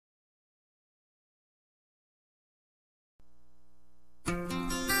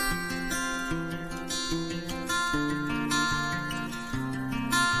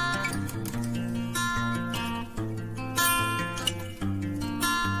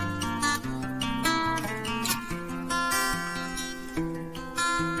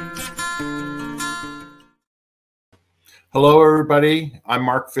Hello, everybody. I'm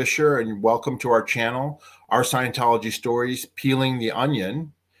Mark Fisher, and welcome to our channel, Our Scientology Stories, Peeling the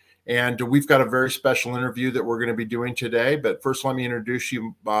Onion. And we've got a very special interview that we're going to be doing today. But first, let me introduce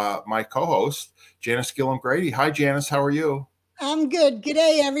you, my co-host, Janis Gillham Grady. Hi, Janis. How are you? I'm good.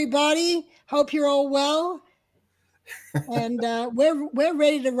 G'day, everybody. Hope you're all well. And we're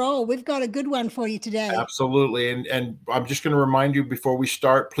ready to roll. We've got a good one for you today. Absolutely. And I'm just going to remind you before we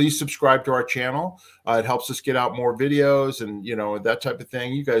start, please subscribe to our channel. It helps us get out more videos and, you know, that type of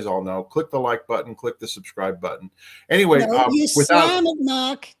thing. You guys all know. Click the like button, click the subscribe button. Anyway, no, you slam it,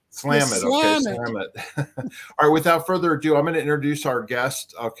 Mark. Slam it. Okay, slam it. All right, without further ado, I'm going to introduce our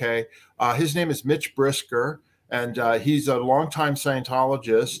guest. Okay. His name is Mitch Brisker, and he's a longtime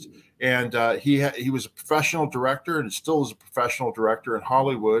Scientologist. And he was a professional director and still is a professional director in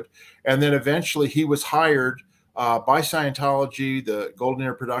Hollywood. And then eventually he was hired by Scientology, the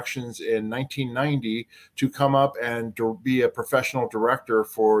Leader Productions, in 1990 to come up and to be a professional director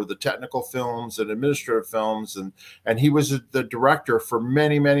for the technical films and administrative films. And he was the director for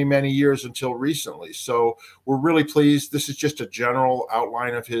many, many, many years until recently. So we're really pleased. This is just a general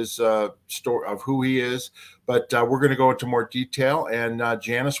outline of his story, of who he is. But we're going to go into more detail. And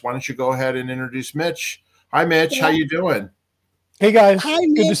Janis, why don't you go ahead and introduce Mitch? Hi, Mitch. Yeah. How you doing? Hey, guys. Hi,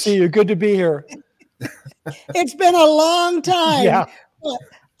 good to see you. Good to be here. It's been a long time. Yeah.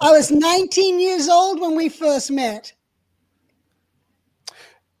 I was 19 years old when we first met.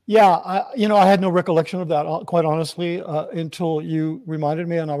 Yeah. I had no recollection of that, quite honestly, until you reminded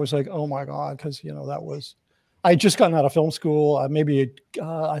me. And I was like, oh, my God, because, that was, I had just gotten out of film school. I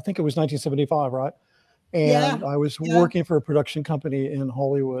think it was 1975, right? And I was working for a production company in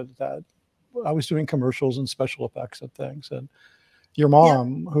Hollywood that I was doing commercials and special effects and things. And your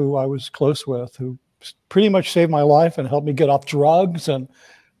mom, who I was close with, who pretty much saved my life and helped me get off drugs and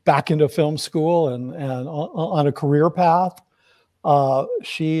back into film school and on a career path,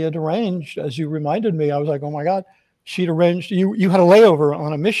 she had arranged, as you reminded me, I was like, oh my God, she'd arranged, you had a layover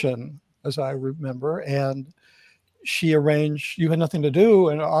on a mission, as I remember, and she arranged, you had nothing to do,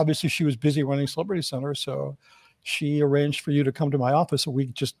 and obviously she was busy running Celebrity Center, so she arranged for you to come to my office so we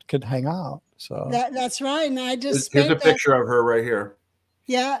just could hang out. So that's right. And I just here's a picture of her right here.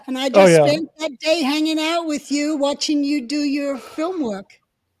 Yeah, and I just spent that day hanging out with you, watching you do your film work.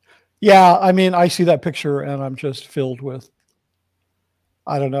 Yeah, I mean, I see that picture and I'm just filled with,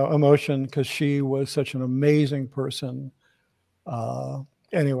 I don't know, emotion, because she was such an amazing person.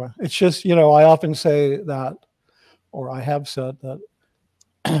 Anyway, it's just, I often say that, or I have said that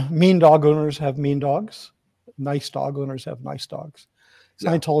mean dog owners have mean dogs. Nice dog owners have nice dogs.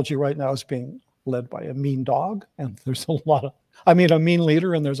 Scientology right now is being led by a mean dog, and there's a lot of, a mean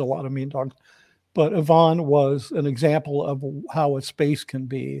leader, and there's a lot of mean dogs. But Yvonne was an example of how a space can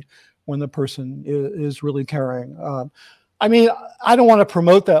be when the person is really caring. I don't want to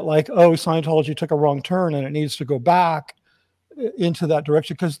promote that like, oh, Scientology took a wrong turn and it needs to go back into that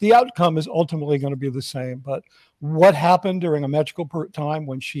direction, because the outcome is ultimately going to be the same. But what happened during a magical time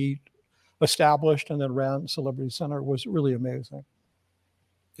when she established and then ran Celebrity Center was really amazing.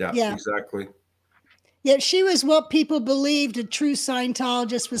 Yeah, exactly. Yet she was what people believed a true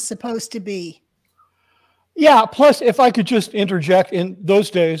Scientologist was supposed to be. Yeah. Plus, if I could just interject, in those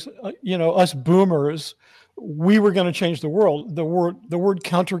days, us boomers, we were going to change the world. The word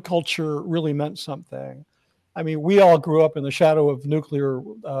counterculture really meant something. I mean, we all grew up in the shadow of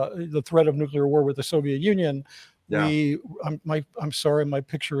the threat of nuclear war with the Soviet Union. Yeah. I'm sorry, my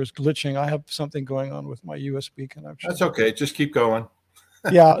picture is glitching. I have something going on with my USB connection. That's okay. Just keep going.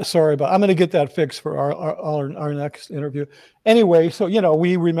 Yeah, sorry, but I'm going to get that fixed for our next interview. Anyway, so,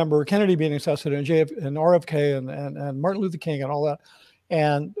 we remember Kennedy being assassinated and RFK and Martin Luther King and all that.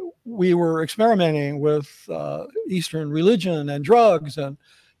 And we were experimenting with Eastern religion and drugs,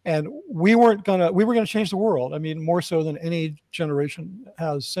 and we were going to change the world. I mean, more so than any generation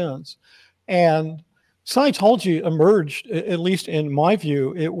has since. And Scientology emerged, at least in my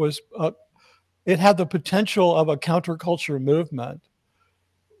view, it had the potential of a counterculture movement.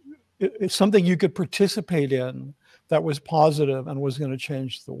 It's something you could participate in that was positive and was going to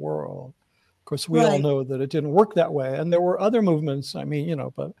change the world. Of course, we all know that it didn't work that way. And there were other movements.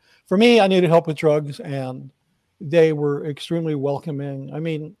 But for me, I needed help with drugs, and they were extremely welcoming. I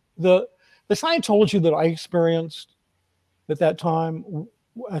mean, the Scientology that I experienced at that time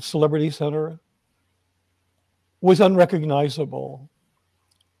at Celebrity Center was unrecognizable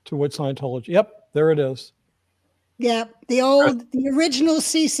to what Scientology. Yep, there it is. Yeah, the original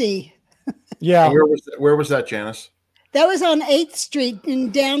CC. Yeah. Where was that, Janis? That was on 8th Street in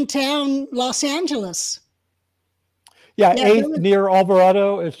downtown Los Angeles. Yeah, 8th near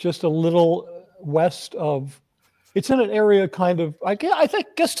Alvarado. It's just a little west of It's in an area kind of, I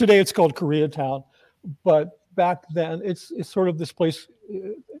guess today it's called Koreatown, but back then it's sort of this place.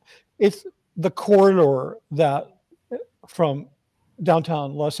 It's the corridor that from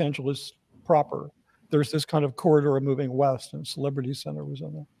downtown Los Angeles proper. There's this kind of corridor moving west, and Celebrity Center was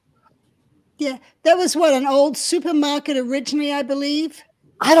in there. Yeah, that was what, an old supermarket originally, I believe.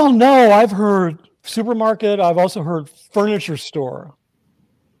 I don't know. I've heard supermarket. I've also heard furniture store.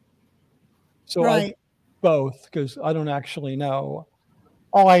 So right. Both, because I don't actually know.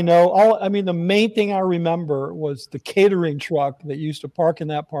 I mean, the main thing I remember was the catering truck that used to park in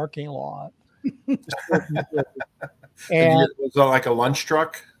that parking lot. And was it like a lunch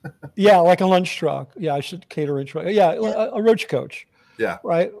truck? Yeah, like a lunch truck. Yeah, I should catering truck. Yeah, a roach coach. Yeah.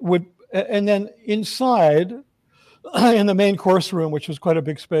 Right. And then inside, in the main course room, which was quite a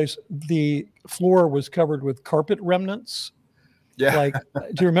big space, the floor was covered with carpet remnants. Yeah. Like,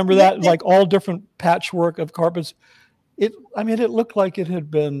 do you remember that? Like all different patchwork of carpets. It looked like it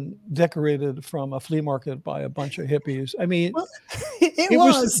had been decorated from a flea market by a bunch of hippies. I mean, well, it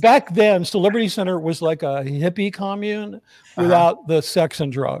was back then. Celebrity Center was like a hippie commune without the sex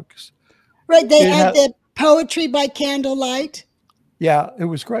and drugs. Right. They had the poetry by candlelight. Yeah, it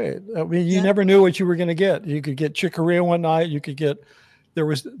was great. I mean, you never knew what you were going to get. You could get chicoria one night. You could get, there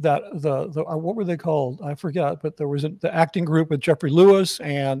was that, the what were they called? I forgot, but there was the acting group with Jeffrey Lewis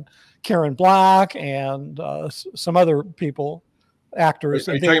and Karen Black and some other people, actors.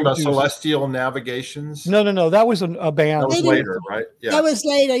 Are you talking about Celestial Navigations? No. That was a band. That was later, right? Yeah. That was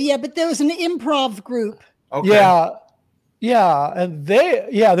later. Yeah, but there was an improv group. Okay. Yeah. And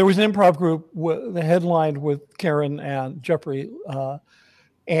there was an improv group headlined with Karen and Jeffrey.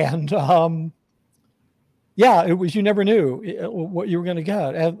 It was, you never knew what you were going to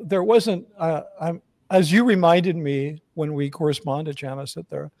get. And there wasn't, as you reminded me when we corresponded, Janis, that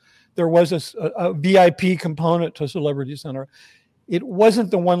there was a VIP component to Celebrity Center. It wasn't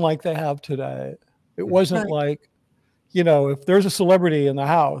the one like they have today. It wasn't like, if there's a celebrity in the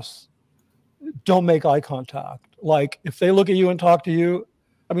house, don't make eye contact. Like if they look at you and talk to you,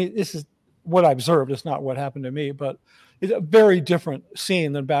 I mean, this is what I observed. It's not what happened to me, but it's a very different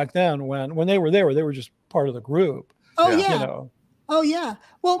scene than back then when they were there. They were just part of the group. Oh, yeah. Oh, yeah.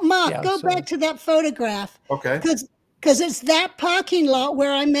 Well, Mark, go back to that photograph. Okay. Because it's that parking lot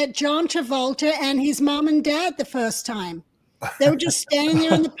where I met John Travolta and his mom and dad the first time. They were just standing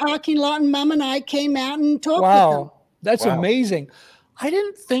there in the parking lot, and Mom and I came out and talked with them. That's amazing. I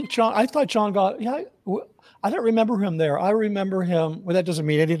didn't think I thought John I don't remember him there. I remember him, well, that doesn't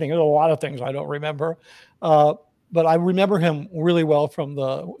mean anything. There's a lot of things I don't remember. But I remember him really well from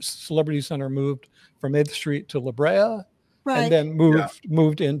the Celebrity Center, moved from 8th Street to La Brea, and then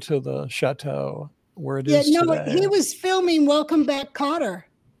moved into the Chateau where it is today. He was filming Welcome Back, Kotter.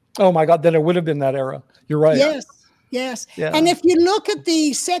 Oh my God, then it would have been that era. You're right. Yes. Yeah. And if you look at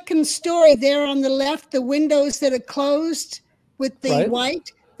the second story there on the left, the windows that are closed with the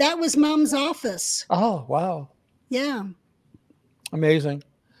white, that was Mom's office. Oh, wow. Yeah. Amazing.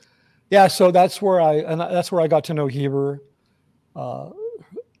 Yeah, so that's where I got to know Heber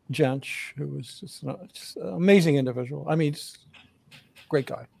Jentzsch, who was just an amazing individual. I mean, great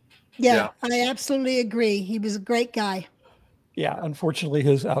guy. Yeah, I absolutely agree. He was a great guy. Yeah, unfortunately,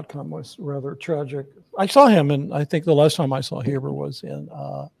 his outcome was rather tragic. I saw him, and I think the last time I saw Heber was in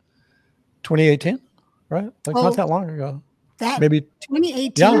 2018, right? Like not that long ago. Maybe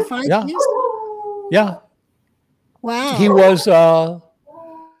 2018, 5 years? Yeah. Wow. He was,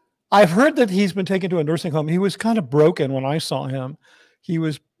 I've heard that he's been taken to a nursing home. He was kind of broken when I saw him. He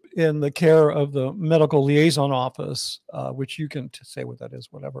was in the care of the medical liaison office, which you can say what that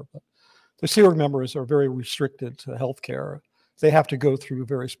is, whatever. But the SEERG members are very restricted to healthcare. They have to go through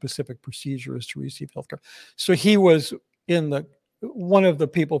very specific procedures to receive healthcare. So he was in one of the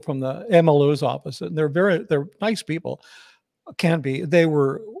people from the MLO's office, and they're nice people, can be. They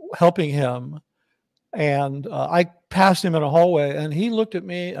were helping him, and I passed him in a hallway, and he looked at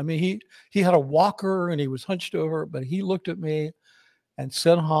me. I mean, he had a walker, and he was hunched over, but he looked at me and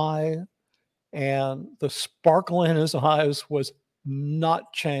said hi, and the sparkle in his eyes was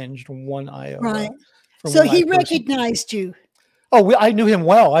not changed one iota. Right. So he recognized you. Oh, I knew him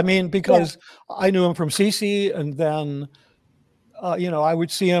well. I mean, because I knew him from CC, and then, I would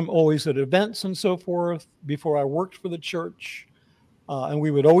see him always at events and so forth before I worked for the church. And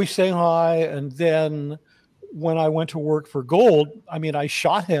we would always say hi. And then when I went to work for Gold, I mean, I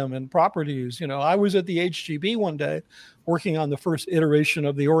shot him in properties. I was at the HGB one day working on the first iteration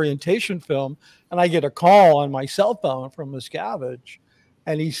of the orientation film, and I get a call on my cell phone from Miscavige,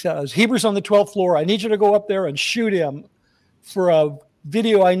 and he says, "Heber's on the 12th floor. I need you to go up there and shoot him for a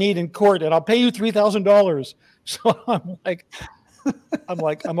video I need in court, and I'll pay you $3,000. So I'm like,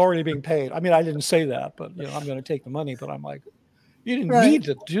 I'm already being paid. I mean, I didn't say that, but you know, I'm going to take the money. But I'm like, you didn't need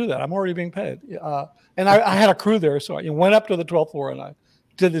to do that. I'm already being paid. And I had a crew there, so I went up to the 12th floor and I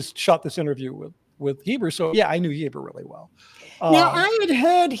shot this interview with Heber. So yeah, I knew Heber really well. Now I had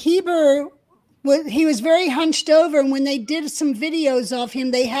heard Heber, he was very hunched over, and when they did some videos of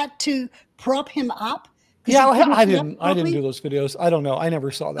him, they had to prop him up. Yeah, I didn't do those videos. I don't know. I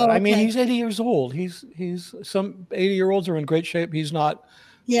never saw that. Oh, okay. I mean, he's 80 years old. He's some 80-year-olds are in great shape. He's not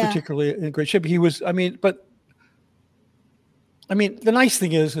particularly in great shape. He was, I mean, the nice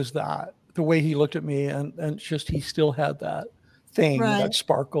thing is that the way he looked at me and just, he still had that thing, that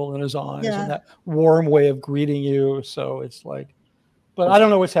sparkle in his eyes and that warm way of greeting you. So it's like, but I don't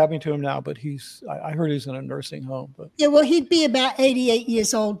know what's happening to him now, but I heard he's in a nursing home. But yeah, well, he'd be about 88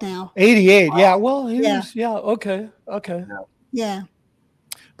 years old now. 88. Yeah. Well, he was, okay. Yeah.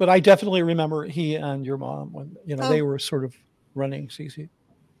 But I definitely remember he and your mom when, you know, they were sort of running CC.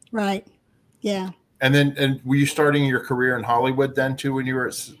 Right. Yeah. And were you starting your career in Hollywood then too when you were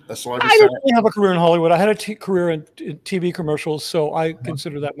a celebrity? I didn't really have a career in Hollywood. I had a career in TV commercials, so I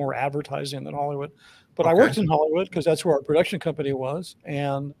consider that more advertising than Hollywood. But I worked in Hollywood because that's where our production company was.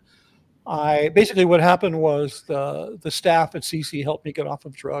 And basically what happened was the staff at CC helped me get off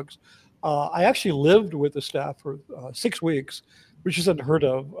of drugs. I actually lived with the staff for 6 weeks, which is unheard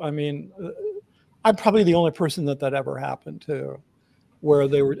of. I mean, I'm probably the only person that ever happened to, where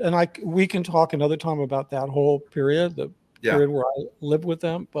they were, and we can talk another time about that whole period, the period where I lived with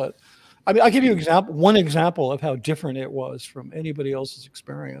them. But I mean, I'll give you one example of how different it was from anybody else's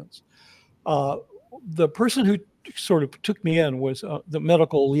experience. The person who sort of took me in was the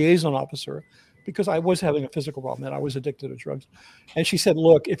medical liaison officer, because I was having a physical problem and I was addicted to drugs. And she said,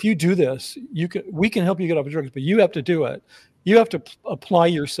 look, if you do this, we can help you get off of drugs, but you have to do it. You have to apply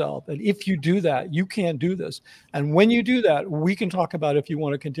yourself. And if you do that, you can't do this. And when you do that, we can talk about if you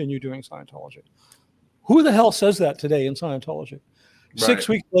want to continue doing Scientology. Who the hell says that today in Scientology? Right. 6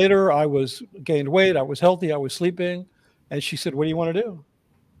 weeks later, I gained weight. I was healthy. I was sleeping. And she said, what do you want to do?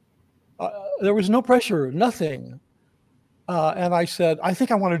 There was no pressure, nothing. And I said, I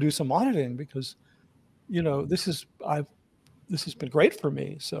think I want to do some auditing because, you know, this has been great for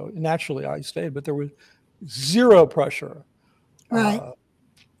me. So naturally I stayed, but there was zero pressure to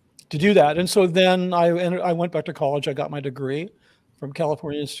do that. And so then I went back to college. I got my degree from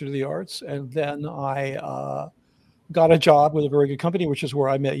California Institute of the Arts. And then I got a job with a very good company, which is where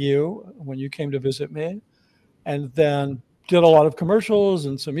I met you when you came to visit me. And then did a lot of commercials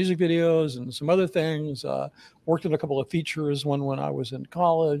and some music videos and some other things. Worked in a couple of features, one when I was in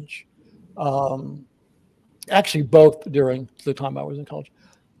college. Actually, both during the time I was in college.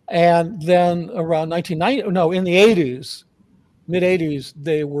 And then around in the 80s, mid-80s,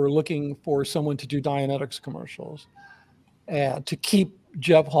 they were looking for someone to do Dianetics commercials and to keep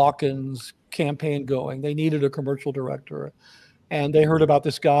Jeff Hawkins' campaign going. They needed a commercial director. And they heard about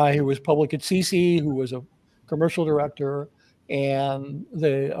this guy who was public at CC, who was a commercial director. And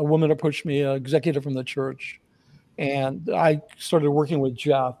a woman approached me, an executive from the church. And I started working with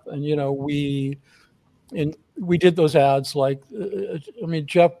Jeff. And, you know, we did those ads like,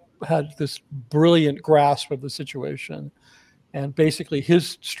 Jeff had this brilliant grasp of the situation. And basically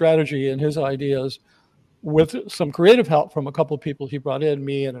his strategy and his ideas, with some creative help from a couple of people he brought in,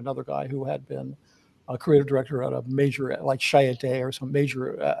 me and another guy who had been a creative director at a major, like Chiat or some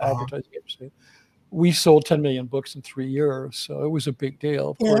major advertising agency. We sold 10 million books in 3 years. So it was a big deal.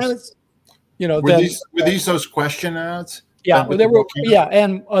 Of course, you know, were these those question ads? Yeah, well, there were,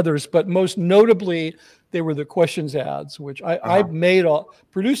 and others, but most notably, they were the questions ads, which I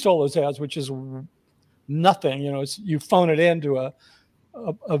produced all those ads, which is nothing. You know, you phone it into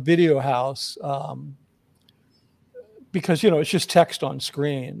a video house because, you know, it's just text on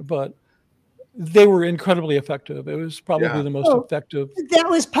screen, but they were incredibly effective. It was probably the most effective. That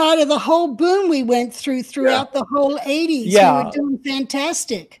was part of the whole boom we went throughout the whole 80s. Yeah. We were doing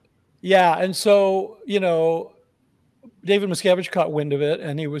fantastic. Yeah. And so, you know, David Miscavige caught wind of it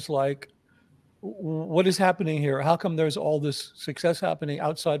and he was like, what is happening here? How come there's all this success happening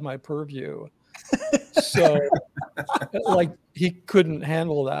outside my purview? So like he couldn't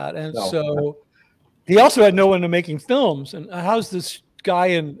handle that. And so he also had no one to making films. And how's this guy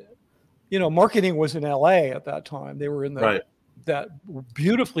in, you know, marketing was in LA at that time. They were in that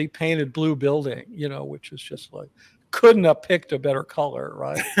beautifully painted blue building, you know, which is just like, couldn't have picked a better color,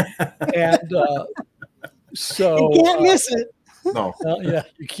 right? And so you can't miss it. No. Yeah,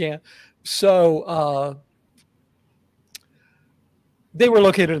 you can't. So they were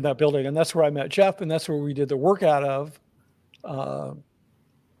located in that building, and that's where I met Jeff, and that's where we did the work out of.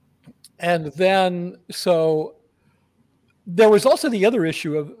 And then, so there was also the other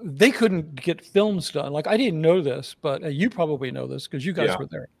issue of they couldn't get films done. Like, I didn't know this, but you probably know this because you guys were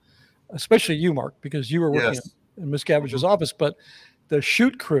there, especially you, Mark, because you were working in Miscavige's office. But the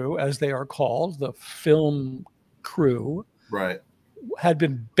shoot crew, as they are called, the film crew, had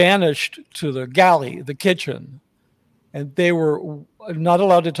been banished to the galley, the kitchen, and they were not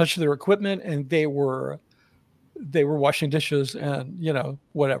allowed to touch their equipment, and they were washing dishes and, you know,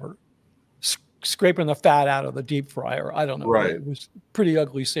 whatever, scraping the fat out of the deep fryer. I don't know. It was a pretty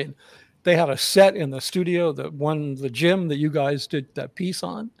ugly scene. They had a set in the studio, the gym that you guys did that piece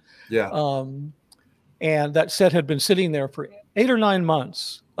on. And that set had been sitting there for 8 or 9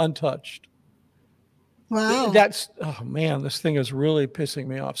 months untouched. Wow. That's, oh man, this thing is really pissing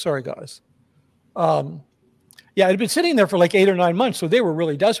me off. Sorry, guys. Yeah, it had been sitting there for like 8 or 9 months, so they were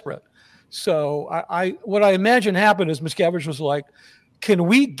really desperate. So what I imagine happened is Miscavige was like, can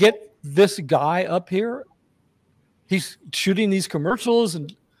we get this guy up here? He's shooting these commercials,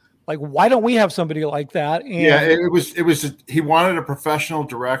 and like, why don't we have somebody like that? And he wanted a professional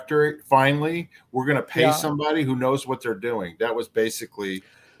director. Finally, we're going to pay somebody who knows what they're doing. That was basically,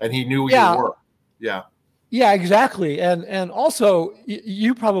 and he knew your work. Yeah, exactly. And also,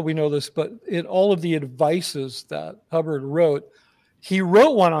 you probably know this, but in all of the advices that Hubbard wrote, he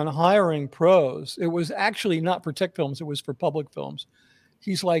wrote one on hiring pros. It was actually not for tech films. It was for public films.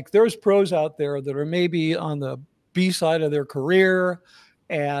 He's like, there's pros out there that are maybe on the B side of their career,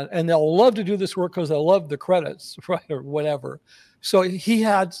 and they'll love to do this work because they'll love the credits, right, or whatever. So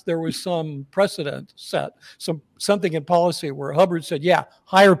there was some precedent set, something in policy where Hubbard said, yeah,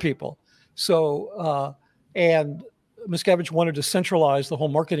 hire people. So, and Miscavige wanted to centralize the whole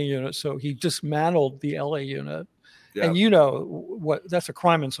marketing unit, so he dismantled the LA unit. And you know that's a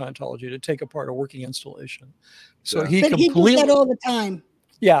crime in Scientology, to take apart a working installation. So he does that all the time.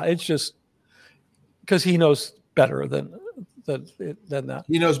 Yeah, it's just because he knows better than that.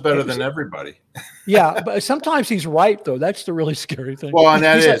 He knows better than everybody. Yeah, but sometimes he's right, though. That's the really scary thing. Well,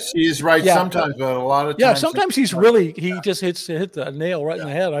 and he's right sometimes, but a lot of times. Yeah, sometimes he just hit the nail right in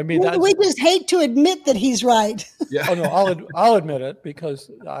the head. I mean, we just hate to admit that he's right. Yeah. Oh no, I'll admit it,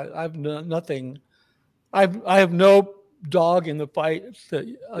 because I've nothing. I have no dog in the fight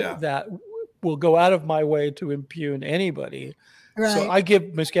that will go out of my way to impugn anybody. Right. So I give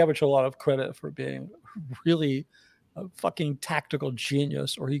Miscavige a lot of credit for being really a fucking tactical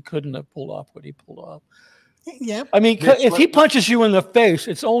genius, or he couldn't have pulled off what he pulled off. Yep. I mean, if he punches you in the face,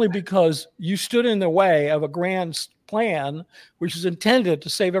 it's only because you stood in the way of a grand plan, which is intended to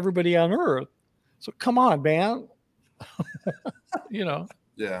save everybody on Earth. So come on, man. You know.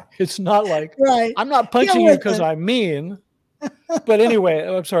 Yeah. It's not like I'm not punching you because I'm mean. But anyway,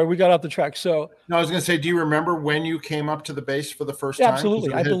 I'm sorry, we got off the track. So no, I was going to say, do you remember when you came up to the base for the first time?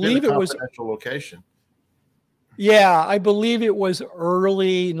 Absolutely. I believe it was a confidential location. Yeah, I believe it was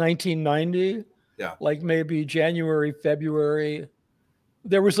early 1990. Yeah. Like maybe January, February.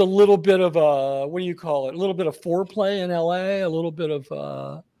 There was a little bit of a, what do you call it? A little bit of foreplay in LA, a little bit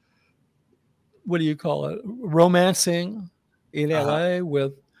of what do you call it? Romancing in LA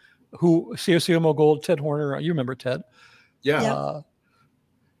with COCO mogul Ted Horner. You remember Ted? Yeah.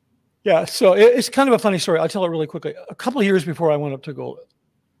 Yeah. So it's kind of a funny story. I'll tell it really quickly. A couple of years before I went up to Gold,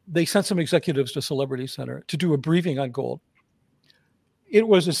 they sent some executives to Celebrity Center to do a briefing on Gold. It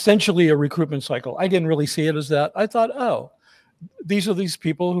was essentially a recruitment cycle. I didn't really see it as that. I thought, oh, these are these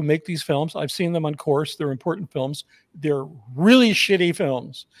people who make these films. I've seen them on course. They're important films. They're really shitty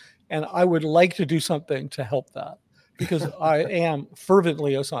films. And I would like to do something to help that, because I am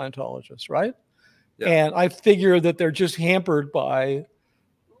fervently a Scientologist, right? Yeah. And I figure that they're just hampered by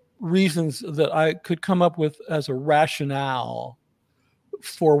reasons that I could come up with as a rationale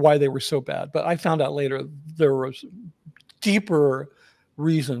for why they were so bad. But I found out later there was deeper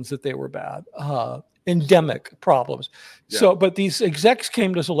reasons that they were bad, endemic problems. Yeah. So, but these execs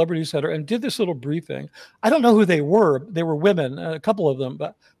came to Celebrity Center and did this little briefing. I don't know who they were. They were women, a couple of them,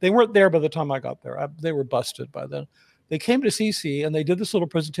 but they weren't there by the time I got there. They were busted by then. They came to CC and they did this little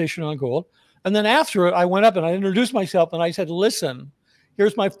presentation on Gold. And then after it, I went up and I introduced myself and I said, listen,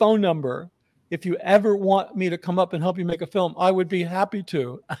 here's my phone number. If you ever want me to come up and help you make a film, I would be happy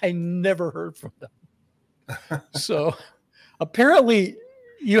to. I never heard from them. So apparently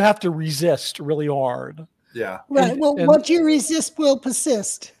you have to resist really hard. Yeah. Right. Well, what you resist will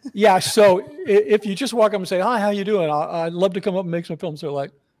persist. Yeah. So if you just walk up and say, hi, how you doing? I'd love to come up and make some films. They're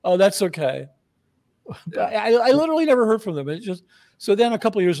like, oh, that's okay. Yeah. I literally never heard from them. It just, so then a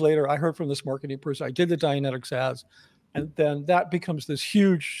couple of years later, I heard from this marketing person. I did the Dianetics ads, and then that becomes this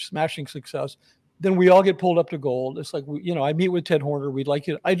huge smashing success. then we all get pulled up to gold. It's like, you know, I meet with Ted Horner. We'd like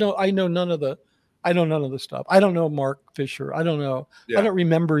it. I know none of the stuff. I don't know Mark Fisher. I don't know. Yeah. I don't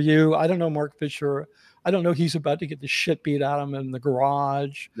remember you. I don't know Mark Fisher. I don't know he's about to get the shit beat out of him in the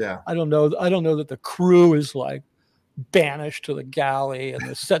garage. Yeah. I don't know that the crew is like banished to the galley and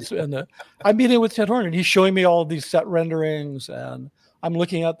the sets and I'm meeting with Ted Horner and he's showing me all of these set renderings and I'm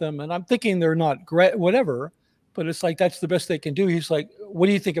looking at them and I'm thinking they're not great, whatever, but it's like, that's the best they can do. He's like, what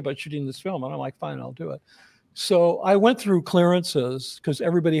do you think about shooting this film? And I'm like, fine, I'll do it. So I went through clearances because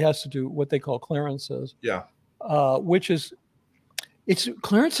everybody has to do what they call clearances. Yeah.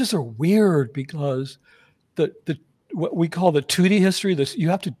 Clearances are weird because what we call the 2D history,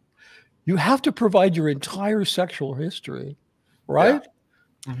 you have to provide your entire sexual history, right?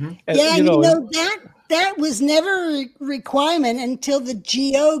 Yeah, mm-hmm. And, you know that was never a requirement until the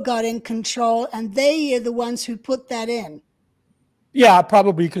GO got in control, and they are the ones who put that in. Yeah,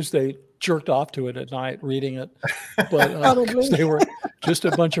 probably because they jerked off to it at night reading it, but they were just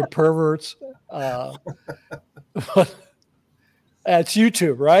a bunch of perverts. It's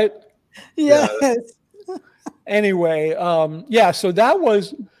YouTube, right? Yes. Anyway, so that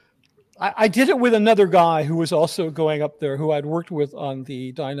was, I did it with another guy who was also going up there, who I'd worked with on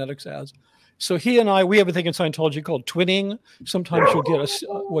the Dianetics ads. So he and I, we have a thing in Scientology called twinning. Sometimes you'll get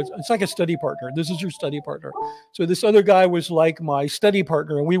it's like a study partner. This is your study partner. So this other guy was like my study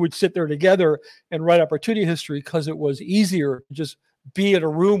partner, and we would sit there together and write up our 2D history because it was easier to just be in a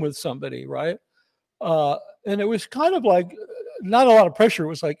room with somebody, right? And it was kind of like, not a lot of pressure. It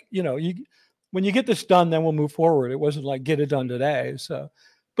was like, you know, when you get this done, then we'll move forward. It wasn't like, get it done today. So,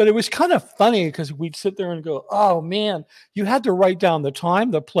 but it was kind of funny because we'd sit there and go, oh man, you had to write down the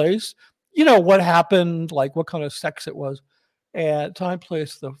time, the place, you know, what happened, like what kind of sex it was, and time,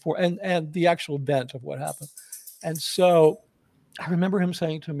 place, and the actual event of what happened. And so I remember him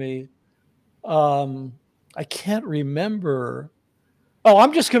saying to me, I can't remember. Oh,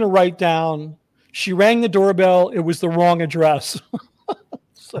 I'm just going to write down, she rang the doorbell. It was the wrong address.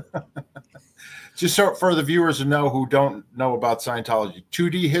 Just so for the viewers to know who don't know about Scientology,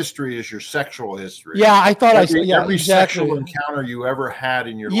 2D history is your sexual history. Yeah, I thought every exactly. sexual encounter you ever had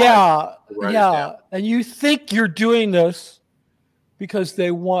in your life. Yeah. And you think you're doing this because they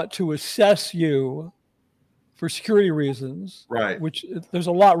want to assess you for security reasons. Right. Which there's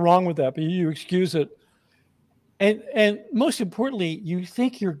a lot wrong with that, but you excuse it. And most importantly, you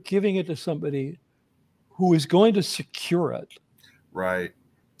think you're giving it to somebody who is going to secure it. Right.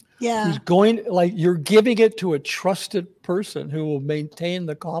 Yeah. Who's going, like, you're giving it to a trusted person who will maintain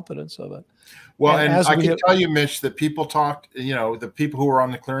the confidence of it. Well, and I can tell you, Mitch, that people talked, you know, the people who were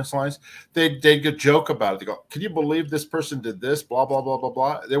on the clearance lines, they'd get joke about it. They go, can you believe this person did this? Blah, blah, blah, blah,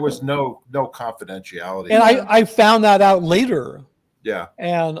 blah. There was no confidentiality. And I found that out later. Yeah.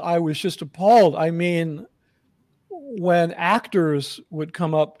 And I was just appalled. I mean, when actors would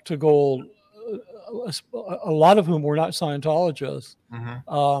come up to gold, a lot of whom were not Scientologists,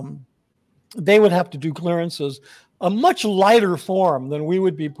 mm-hmm. They would have to do clearances, a much lighter form than we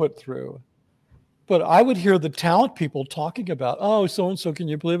would be put through. But I would hear the talent people talking about, oh, so-and-so, can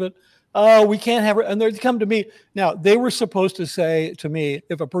you believe it? Oh, we can't have her. And they'd come to me. Now, they were supposed to say to me,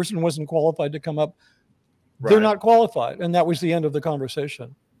 if a person wasn't qualified to come up, they're not qualified. And that was the end of the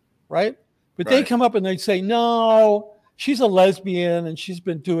conversation, right? But they'd come up and they'd say, no, she's a lesbian and she's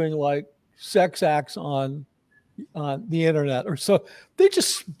been doing like sex acts on the internet, or so they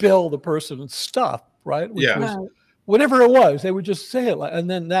just spill the person's stuff, right? Which was, whatever it was, they would just say it, and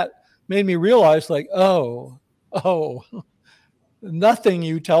then that made me realize, like, oh, nothing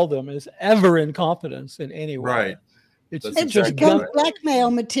you tell them is ever in confidence in any way. Right. It's just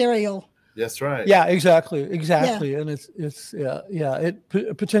blackmail material. That's right. Yeah, exactly. Yeah. And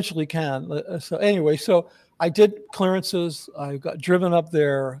it potentially can. So anyway, so I did clearances. I got driven up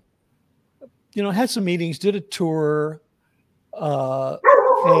there. You know, had some meetings, did a tour, and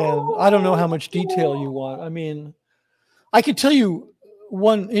I don't know how much detail you want. I mean, I could tell you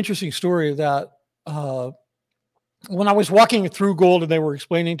one interesting story that when I was walking through gold and they were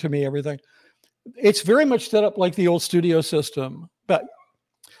explaining to me everything, it's very much set up like the old studio system,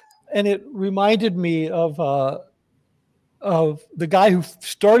 and it reminded me of the guy who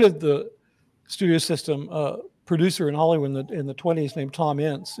started the studio system, producer in Hollywood in the 20s named Tom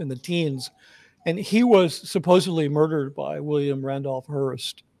Ince, in the teens. And he was supposedly murdered by William Randolph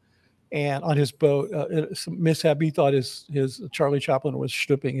Hearst, and on his boat, some mishap. He thought his Charlie Chaplin was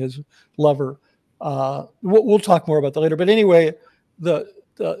stripping his lover. We'll talk more about that later. But anyway, the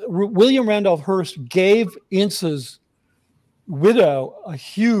William Randolph Hearst gave Ince's widow a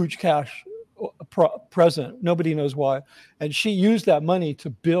huge cash present. Nobody knows why. And she used that money to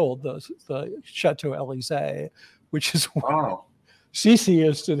build the Chateau Élysée, which is what Sisi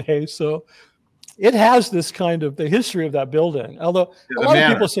is today. So it has this kind of the history of that building. Although a lot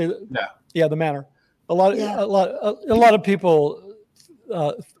of people say, the manor. A lot of people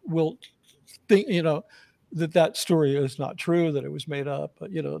will think, that story is not true, that it was made up.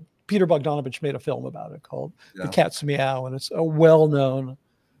 But Peter Bogdanovich made a film about it called The Cat's Meow, and it's a well-known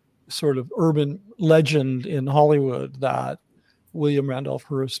sort of urban legend in Hollywood that William Randolph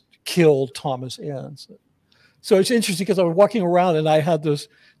Hearst killed Thomas Ince. So it's interesting because I was walking around and I had this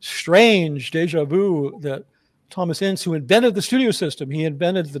strange deja vu that Thomas Ince, who invented the studio system, he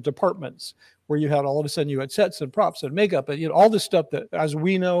invented the departments where you had all of a sudden you had sets and props and makeup and all this stuff that, as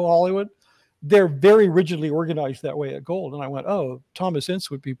we know Hollywood, they're very rigidly organized that way at Gold. And I went, oh, Thomas Ince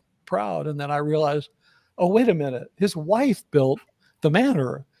would be proud. And then I realized, oh, wait a minute, his wife built the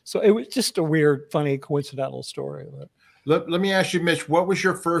manor. So it was just a weird, funny, coincidental story. Let me ask you, Mitch, what was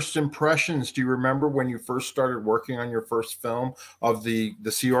your first impressions? Do you remember when you first started working on your first film of the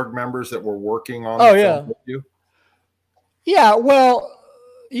Sea Org members that were working on the film with you? Yeah, well,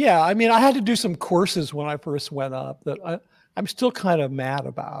 yeah. I mean, I had to do some courses when I first went up that I'm still kind of mad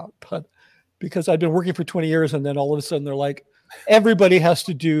about, but because I've been working for 20 years and then all of a sudden they're like, everybody has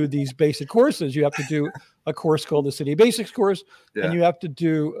to do these basic courses. You have to do a course called the City Basics course, and you have to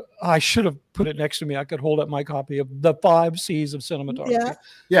do, I should have put it next to me. I could hold up my copy of the 5 C's of cinematography.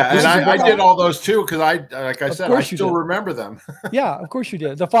 Yeah, and I did all those too, because like I said, I still remember them. Yeah, of course you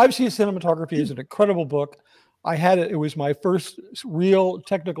did. The 5 C's of cinematography is an incredible book. I had it. It was my first real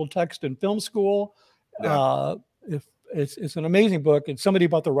technical text in film school. It's an amazing book, and somebody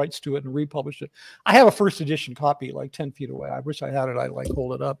bought the rights to it and republished it. I have a first edition copy like 10 feet away. I wish I had it. I'd like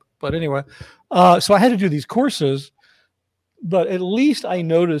hold it up. But anyway, so I had to do these courses, but at least I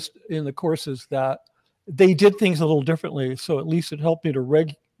noticed in the courses that they did things a little differently. So at least it helped me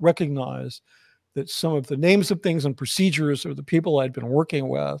to recognize that some of the names of things and procedures or the people I'd been working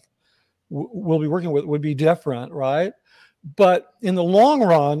with, will be working with, would be different, right? But in the long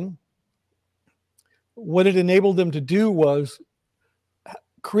run, what it enabled them to do was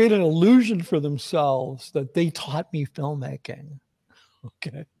create an illusion for themselves that they taught me filmmaking,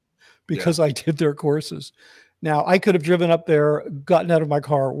 okay? Because I did their courses. Now, I could have driven up there, gotten out of my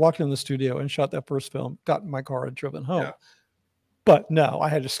car, walked in the studio and shot that first film, got in my car and driven home. Yeah. But no, I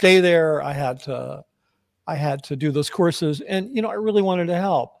had to stay there. I had to do those courses, and I really wanted to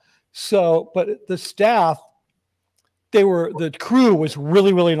help. So, but the staff, the crew was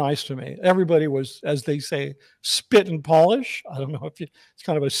really, really nice to me. Everybody was, as they say, spit and polish. I don't know if it's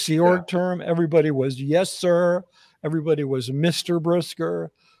kind of a Sea Org term. Everybody was, yes, sir. Everybody was Mr.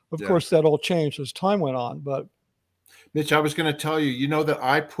 Brisker. Of course, that all changed as time went on. But Mitch, I was going to tell you, that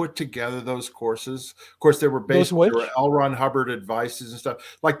I put together those courses. Of course, they were based on L. Ron Hubbard advices and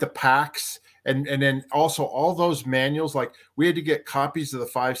stuff, like the packs. And then also all those manuals, like we had to get copies of the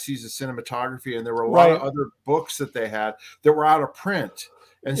 5 C's of cinematography, and there were a lot of other books that they had that were out of print.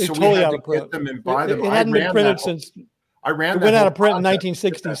 And so we had to get them and buy them. It hadn't been printed since it went out of print in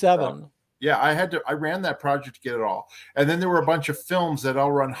 1967. Yeah, I ran that project to get it all. And then there were a bunch of films that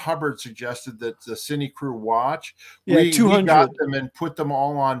L. Ron Hubbard suggested that the cine crew watch. We got them and put them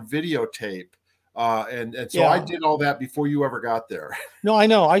all on videotape. And so I did all that before you ever got there. No, I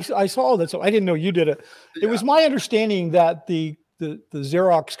know. I saw all that. So I didn't know you did it. It was my understanding that the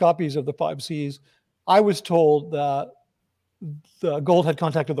Xerox copies of the 5 C's, I was told that the Gold had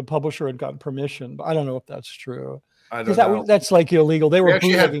contacted the publisher and gotten permission, but I don't know if that's true. I don't know. That's like illegal. We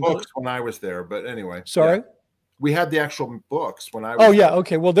actually had books when I was there, but anyway. Sorry? Yeah. We had the actual books when I was there. Yeah.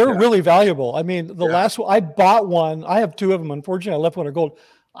 Okay. Well, they're really valuable. I mean, the last one, I bought one. I have 2 of them. Unfortunately, I left one at Gold.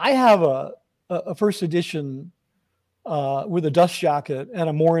 I have a first edition with a dust jacket and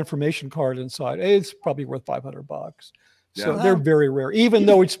a more information card inside. It's probably worth $500. So they're very rare, even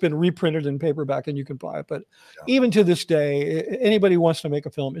though it's been reprinted in paperback and you can buy it. But even to this day, anybody who wants to make a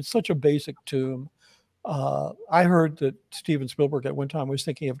film, it's such a basic tune. I heard that Steven Spielberg at one time was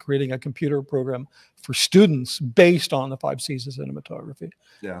thinking of creating a computer program for students based on the 5 C's of cinematography.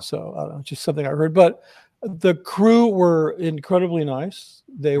 Yeah. So I don't know, just something I heard. But the crew were incredibly nice.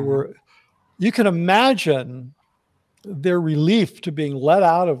 They were, you can imagine their relief to being let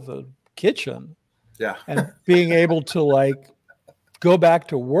out of the kitchen and being able to like go back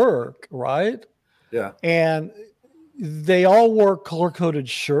to work, right? Yeah. And they all wore color-coded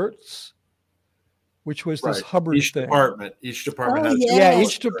shirts, which was this Hubbard thing. Each department had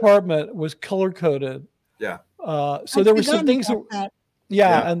each department was color-coded. Yeah. So there were some things that,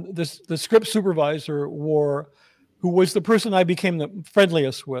 and the script supervisor wore who was the person I became the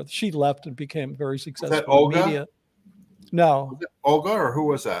friendliest with. She left and became very successful that Olga? in media. No. Olga, or who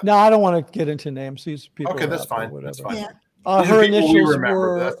was that? No, I don't want to get into names. These people. Okay, that's fine. That's fine. Yeah. Her initials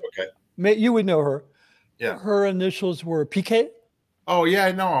were. That's okay. You would know her. Yeah. Her initials were PK. Oh yeah,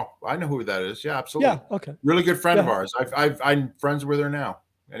 I know who that is. Yeah, absolutely. Yeah. Okay. Really good friend of ours. I'm friends with her now.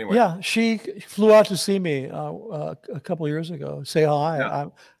 Anyway. Yeah, she flew out to see me a couple of years ago. Say hi. Yeah.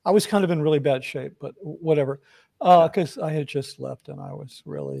 I was kind of in really bad shape, but whatever, because I had just left and I was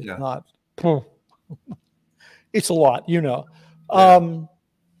really not. It's a lot, you know. Yeah.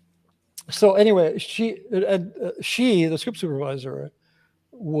 So anyway, she, the script supervisor,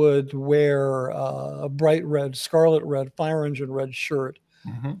 would wear a bright red, scarlet red, fire engine red shirt,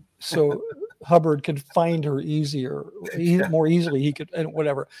 so Hubbard could find her more easily. He could, and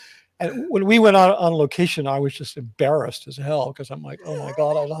whatever. And when we went out on location, I was just embarrassed as hell because I'm like, oh my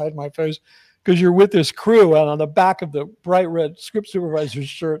God, I'd hide my face because you're with this crew, and on the back of the bright red script supervisor's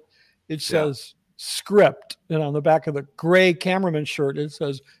shirt, it says script, and on the back of the gray cameraman shirt, it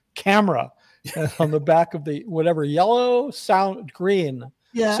says camera, and on the back of the whatever yellow green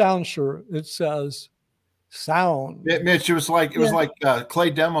sound shirt, it says sound. Mitch, it was like clay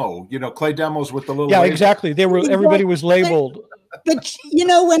demo. You know, clay demos with the little. Yeah, exactly. Everybody was labeled. But you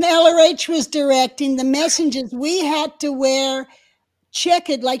know, when LRH was directing the messengers, we had to wear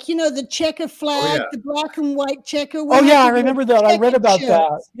checkered, like, you know, the checker flag, the black and white checker. Oh yeah, I remember that. I read about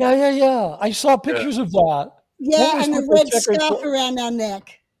that. Yeah. I saw pictures of that. Yeah, and a red scarf around our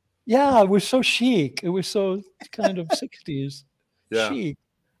neck. Yeah, it was so chic. It was so kind of 60s chic.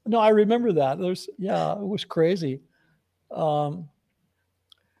 No, I remember that. It was crazy. So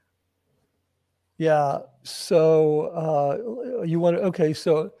you want to, okay,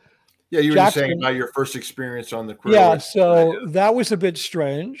 so you were just saying about your first experience on the crew. Yeah, so that was a bit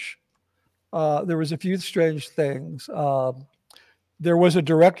strange. There was a few strange things. There was a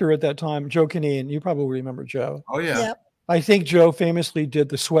director at that time, Joe Kineen. You probably remember Joe. Oh yeah. Yep. I think Joe famously did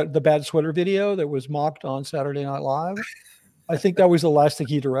the bad sweater video that was mocked on Saturday Night Live. I think that was the last thing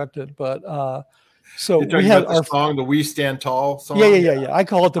he directed. But so we had our song, the "We Stand Tall" song. Yeah. I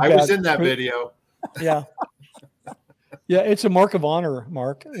call it the. I was in that video. Yeah. Yeah, it's a mark of honor,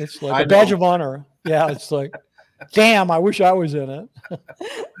 Mark. It's like a badge of honor. Yeah, it's like, damn, I wish I was in it.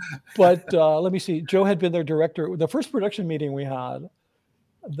 But let me see. Joe had been their director. The first production meeting we had,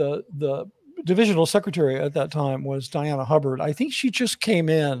 the divisional secretary at that time was Diana Hubbard. I think she just came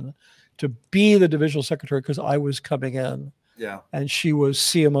in to be the divisional secretary because I was coming in. Yeah. And she was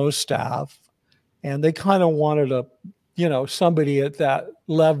CMO staff. And they kind of wanted somebody at that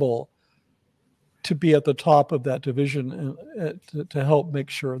level to be at the top of that division and to help make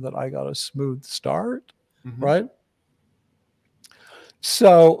sure that I got a smooth start, right?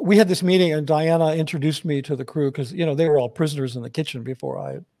 So we had this meeting, and Diana introduced me to the crew because they were all prisoners in the kitchen before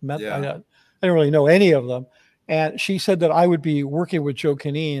I met them. I didn't really know any of them, and she said that I would be working with Joe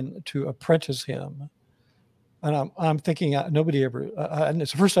Kineen to apprentice him. And I'm thinking nobody ever, and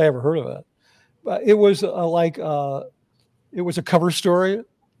it's the first I ever heard of it. But it was it was a cover story.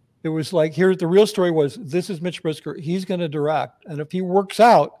 It was like, the real story was, this is Mitch Brisker. He's going to direct. And if he works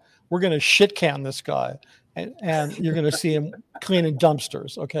out, we're going to shit can this guy. And you're going to see him cleaning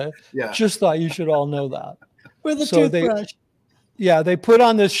dumpsters. Okay. Yeah. Just thought you should all know that. With a toothbrush. They put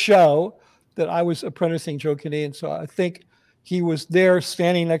on this show that I was apprenticing Joe Kineen. So I think he was there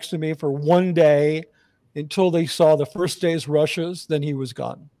standing next to me for one day until they saw the first day's rushes. Then he was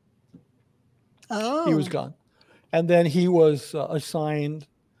gone. Oh. He was gone. And then he was assigned.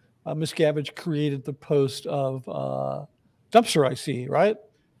 Miscavige created the post of dumpster IC, right?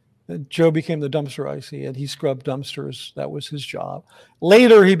 And Joe became the dumpster IC, and he scrubbed dumpsters. That was his job.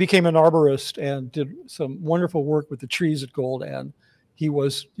 Later, he became an arborist and did some wonderful work with the trees at Gold. And he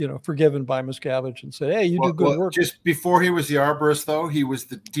was, forgiven by Miscavige and said, "Hey, you do good work." Just before he was the arborist, though, he was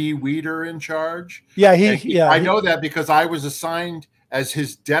the de-weeder in charge. Yeah, I know that because I was assigned as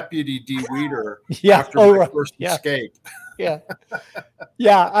his deputy de-weeder after my first escape. Yeah.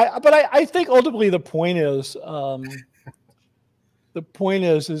 But I think ultimately the point is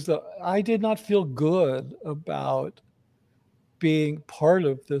that I did not feel good about being part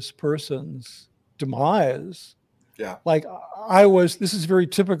of this person's demise. Yeah. Like this is very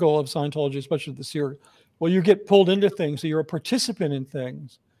typical of Scientology, especially this year. Well, you get pulled into things, so you're a participant in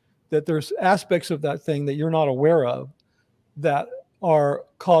things, that there's aspects of that thing that you're not aware of that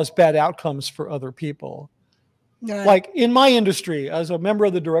cause bad outcomes for other people. Right. Like in my industry, as a member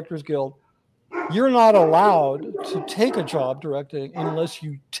of the Directors Guild, you're not allowed to take a job directing unless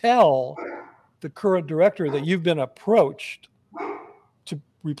you tell the current director that you've been approached to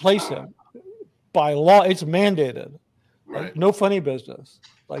replace him. by law, it's mandated. Right. Like, no funny business.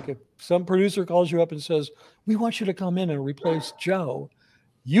 Like if some producer calls you up and says, we want you to come in and replace Joe,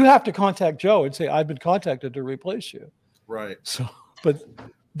 you have to contact Joe and say, I've been contacted to replace you. Right. So, but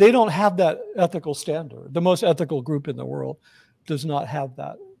they don't have that ethical standard. The most ethical group in the world does not have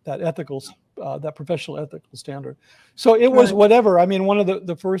that ethical, that professional ethical standard. So it was whatever. I mean, one of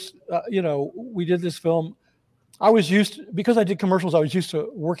the first, we did this film. I was used to, because I did commercials, I was used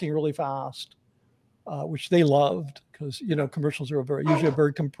to working really fast, which they loved because, commercials are usually a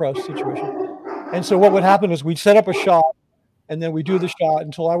very compressed situation. And so what would happen is we'd set up a shot and then we do the shot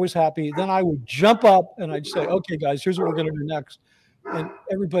until I was happy. Then I would jump up and I'd say, okay, guys, here's what we're going to do next. And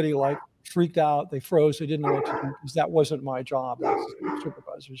everybody freaked out. They froze. They didn't know what to do because that wasn't my job. That's the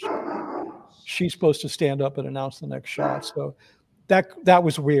supervisor's job. She's supposed to stand up and announce the next shot. So that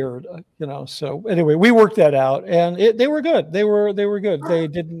was weird, So anyway, we worked that out, and they were good. They were good.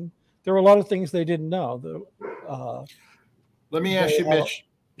 There were a lot of things they didn't know. Let me ask you, Mitch.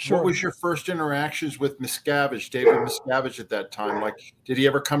 Sure. What was your first interactions with Miscavige, David Miscavige, at that time? Like, did he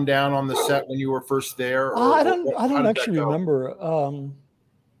ever come down on the set when you were first there? I don't actually remember. I'm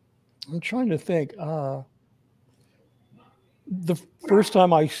trying to think. The first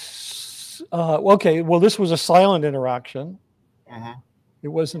time this was a silent interaction. Uh-huh. It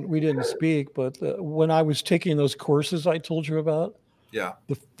wasn't, we didn't speak, but when I was taking those courses I told you about,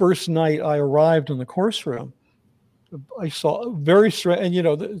 the first night I arrived in the course room, I saw very strange, and you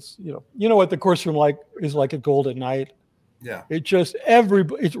know what the course room is like at Gold at night. Yeah. It just,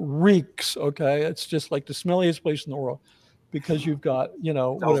 it reeks. Okay. It's just like the smelliest place in the world because you've got,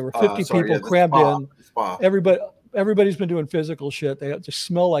 50 people crammed in. Everybody's been doing physical shit. They just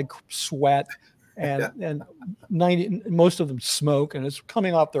smell like sweat and 90, most of them smoke and it's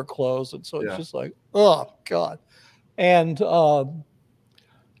coming off their clothes. And so it's just like, oh God. And,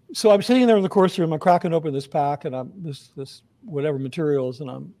 so I'm sitting there in the course room, I'm cracking open this pack and I'm this whatever materials, and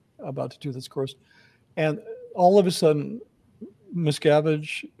I'm about to do this course. And all of a sudden,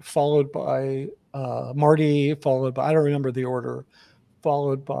 Miscavige, followed by Marty, followed by, I don't remember the order,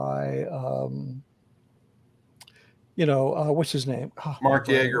 followed by, what's his name? Mark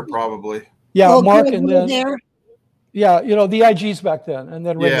Yeager, probably. Yeah, Mark, and then, the IGs back then, and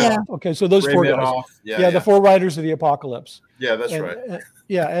then Ray. Okay, so those four guys. The four riders of the apocalypse. Yeah, that's right.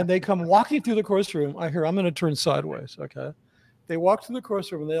 And they come walking through the course room. I'm going to turn sideways. Okay, they walk through the course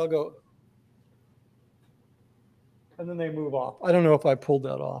room and they all go, and then they move off. I don't know if I pulled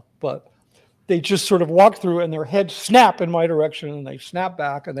that off, but they just sort of walk through and their heads snap in my direction and they snap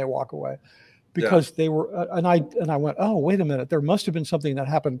back and they walk away because they were. And I went, oh, wait a minute. There must have been something that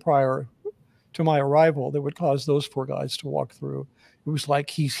happened prior to my arrival that would cause those four guys to walk through. It was like,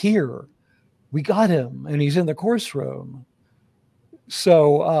 he's here. We got him and he's in the course room.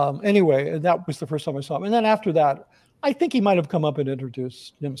 So anyway, that was the first time I saw him. And then after that, I think he might have come up and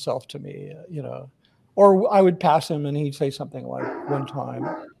introduced himself to me, or I would pass him and he'd say something like one time.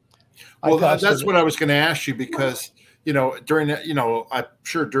 Well, that's what I was going to ask you because, during that, I'm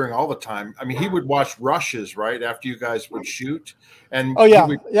sure during all the time, I mean, he would watch rushes, right? After you guys would shoot. And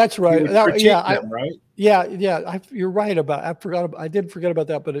that's right. Right? You're right I did forget about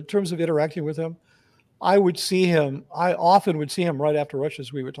that. But in terms of interacting with him, I often would see him right after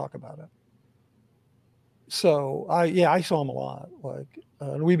rushes. We would talk about it. So I saw him a lot.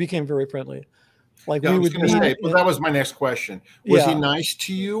 And we became very friendly. Like we would say, but that was my next question. Was he nice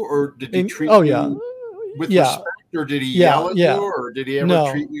to you, or did he treat you with respect, or did he yell at you, or did he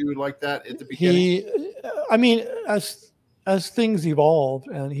ever treat you like that at the beginning? As things evolved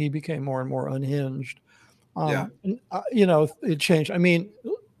and he became more and more unhinged, it changed. I mean,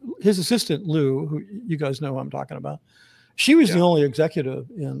 his assistant, Lou, who you guys know who I'm talking about, she was the only executive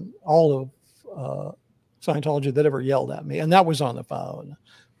in all of Scientology that ever yelled at me. And that was on the phone,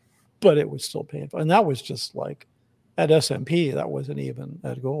 but it was still painful. And that was just like at SMP, that wasn't even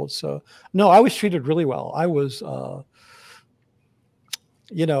at Gold. So no, I was treated really well. I was, I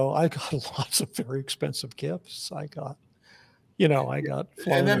got lots of very expensive gifts. I got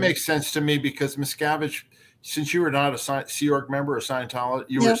and that makes sense to me because Miscavige, since you were not a Sea Org member or Scientology,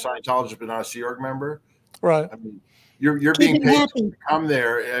 you were a Scientologist but not a Sea Org member, right? I mean, you're being paid to come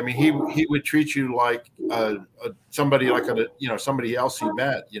there. I mean, he would treat you like somebody like somebody else he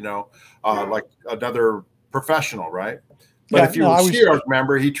met, like another professional, right? But if you were a Sea Org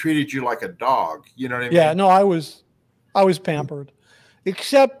member, he treated you like a dog. You know what I mean? Yeah, no, I was pampered,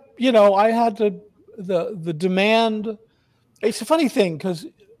 except I had the demand. It's a funny thing because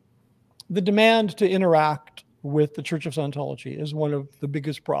the demand to interact with the Church of Scientology is one of the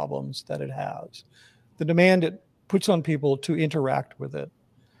biggest problems that it has. The demand it puts on people to interact with it.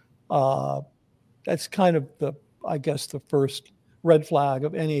 that's kind of I guess the first red flag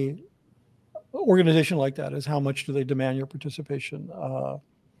of any organization like that, is how much do they demand your participation.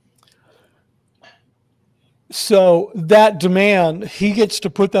 So that demand, he gets to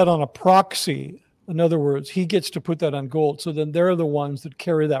put that on a proxy. In other words, he gets to put that on Gold. So then they're the ones that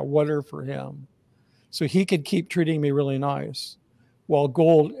carry that water for him. So he could keep treating me really nice, while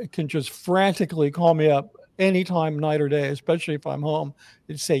Gold can just frantically call me up anytime, night or day, especially if I'm home,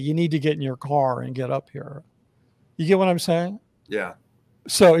 and say, you need to get in your car and get up here. You get what I'm saying? Yeah.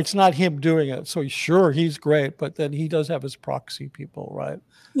 So it's not him doing it. So sure, he's great, but then he does have his proxy people, right?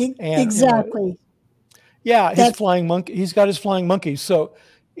 And, exactly. Yeah, his flying monkey. He's got his flying monkeys. So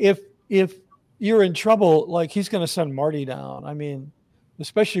if you're in trouble, like, he's going to send Marty down. I mean,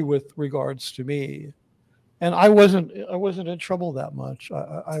 especially with regards to me. And I wasn't in trouble that much.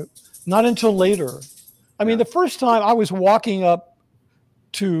 I not until later. I mean, the first time I was walking up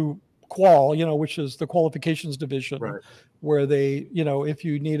to Qual, which is the qualifications division, right, where they, if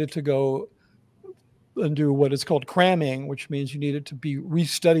you needed to go and do what is called cramming, which means you needed to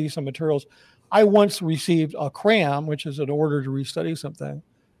restudy some materials. I once received a cram, which is an order to restudy something.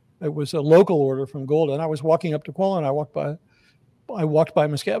 It was a local order from Gold, and I was walking up to Qual, and I walked by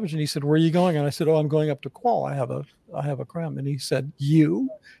Miscavige, and he said, "Where are you going?" And I said, "Oh, I'm going up to Qual. I have a cram." And he said, "You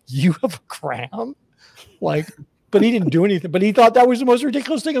have a cram?" But he didn't do anything. But he thought that was the most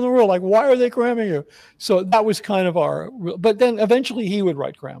ridiculous thing in the world. Like, why are they cramming you? So that was kind of but then eventually he would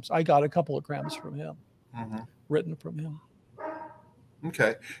write crams. I got a couple of crams from him, written from him.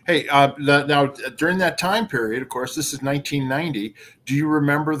 Okay. Hey, now during that time period, of course, this is 1990. Do you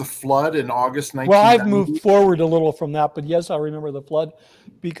remember the flood in August 1990? Well, I've moved forward a little from that, but yes, I remember the flood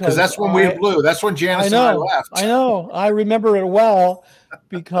because that's when we blew. That's when Janis and I left. I know. I remember it well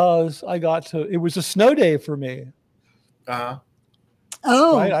because it was a snow day for me. Oh.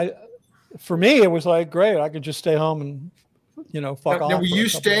 Right. For me, it was like, great. I could just stay home and, fuck off. Now, were you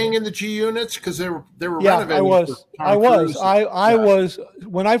staying in the G units? Because they were renovating. I was.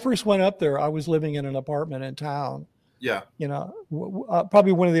 When I first went up there, I was living in an apartment in town. Yeah.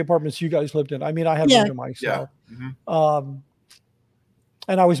 Probably one of the apartments you guys lived in. I mean, I had one to myself. Yeah.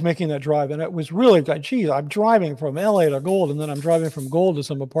 And I was making that drive, and it was really like, geez, I'm driving from LA to Gold, and then I'm driving from Gold to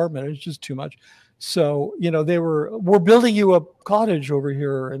some apartment. It's just too much. So, we're building you a cottage over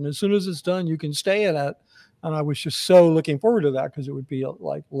here, and as soon as it's done, you can stay in it. And I was just so looking forward to that because it would be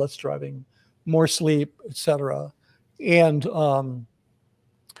like less driving, more sleep, etc. And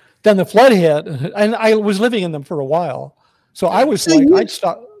then the flood hit, and I was living in them for a while. So I was I'd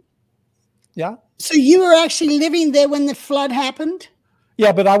stop. Yeah. So you were actually living there when the flood happened?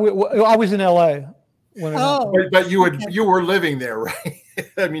 Yeah, but I was in LA. But you were living there, right?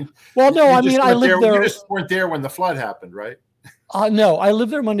 I mean, well, no, I mean, I lived there. You just weren't there when the flood happened, right? No, I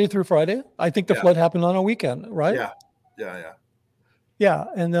lived there Monday through Friday. I think the flood happened on a weekend, right? Yeah.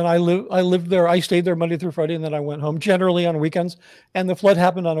 And then I lived there. I stayed there Monday through Friday, and then I went home generally on weekends. And the flood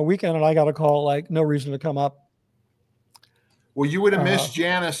happened on a weekend, and I got a call like, no reason to come up. Well, you would have missed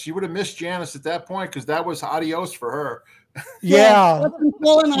Janis. You would have missed Janis at that point because that was adios for her. Yeah.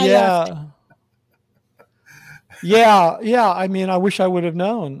 Yeah. Yeah. I mean, I wish I would have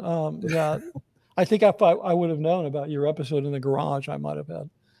known. I think if I would have known about your episode in the garage, I might have had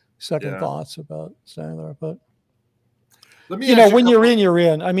second thoughts about staying there. But when you're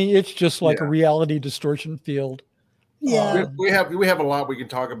in. I mean, it's just like a reality distortion field. Yeah, we have a lot we can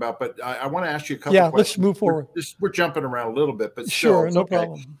talk about, but I want to ask you a couple. Yeah, let's move forward. We're jumping around a little bit, but sure, no okay.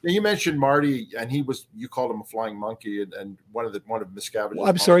 problem. Now, you mentioned Marty, and you called him a flying monkey, and one of Miscavige's.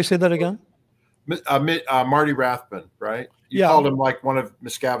 I'm sorry, say that again. Marty Rathbun, right? You called him like one of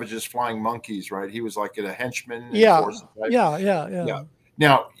Miscavige's flying monkeys, right? He was like a henchman. Yeah. Yeah.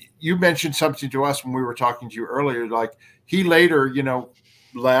 Now, you mentioned something to us when we were talking to you earlier, like he later,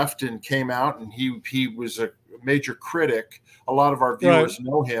 left and came out, and he was a major critic. A lot of our viewers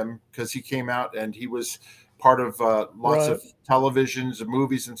know him because he came out and he was part of lots of televisions and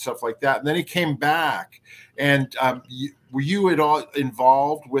movies and stuff like that. And then he came back. And were you at all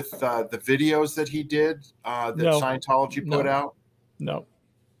involved with the videos that he did that Scientology put out? No,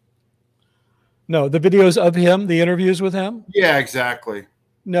 the videos of him, the interviews with him? Yeah, exactly.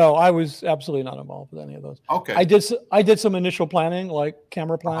 No, I was absolutely not involved with any of those. Okay. I did some initial planning, like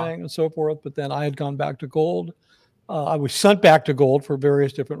camera planning and so forth, but then I had gone back to Gold. I was sent back to Gold for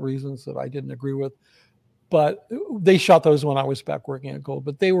various different reasons that I didn't agree with. But they shot those when I was back working at Gold,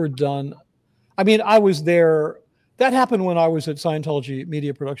 but they were done. I mean, I was there. That happened when I was at Scientology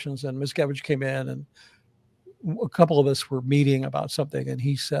Media Productions, and Miscavige came in, and a couple of us were meeting about something, and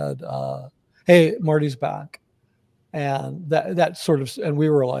he said, hey, Marty's back. And that sort of, and we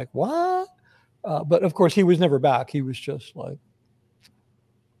were like, what? But of course, he was never back. He was just like,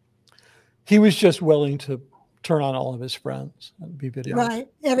 he was just willing to turn on all of his friends and be videos. Right.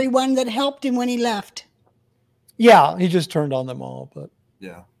 Everyone that helped him when he left. Yeah, he just turned on them all. But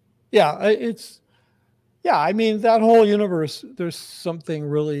yeah, I mean, that whole universe, there's something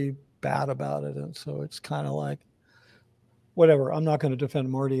really bad about it. And so it's kind of like, whatever. I'm not going to defend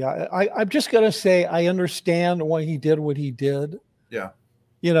Marty. I'm just going to say I understand why he did what he did. Yeah.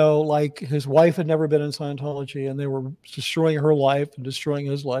 You know, like his wife had never been in Scientology and they were destroying her life and destroying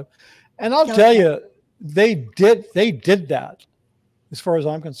his life. And I'll tell you, they did that, as far as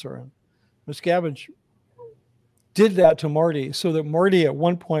I'm concerned. Miscavige did that to Marty so that Marty at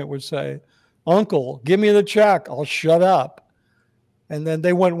one point would say, "Uncle, give me the check. I'll shut up." And then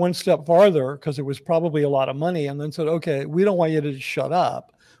they went one step farther because it was probably a lot of money, and then said, "Okay, we don't want you to shut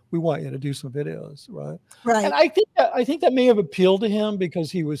up. We want you to do some videos," right? Right. And I think that may have appealed to him because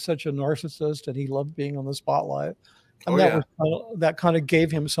he was such a narcissist and he loved being on the spotlight. And that kind of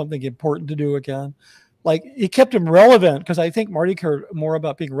gave him something important to do again. Like, it kept him relevant because I think Marty cared more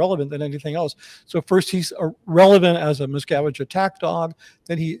about being relevant than anything else. So first he's relevant as a Miscavige attack dog,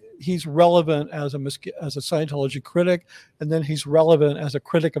 then he's relevant as a Scientology critic, and then he's relevant as a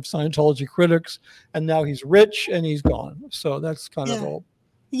critic of Scientology critics, and now he's rich and he's gone. So that's kind of all.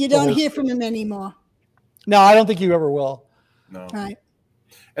 You don't hear from him anymore. No, I don't think you ever will. No. Right.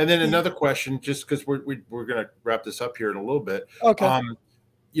 And then another question, just because we're going to wrap this up here in a little bit. Okay.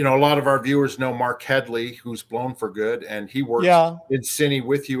 You know, a lot of our viewers know Mark Headley, who's blown for good, and he works in Cine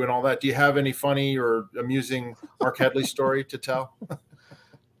with you and all that. Do you have any funny or amusing Mark Headley story to tell?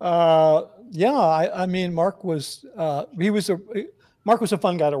 Yeah, I mean, Mark was a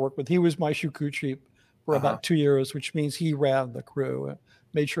fun guy to work with. He was my shuku chief for about 2 years, which means he ran the crew and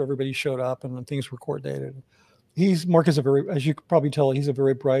made sure everybody showed up and things were coordinated. Mark is as you could probably tell, he's a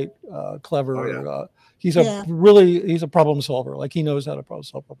very bright, clever, he's a problem solver. Like, he knows how to problem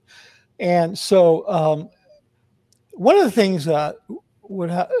solve. And so one of the things that would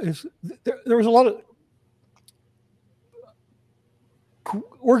happen is there was a lot of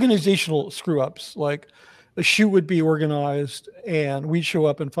organizational screw ups. Like, a shoot would be organized and we'd show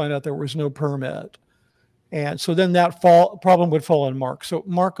up and find out there was no permit. And so then that problem would fall on Mark. So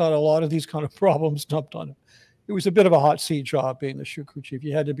Mark got a lot of these kind of problems dumped on him. It was a bit of a hot seat job being the shoot crew chief.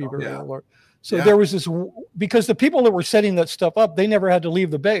 You had to be very alert. So there was this, because the people that were setting that stuff up, they never had to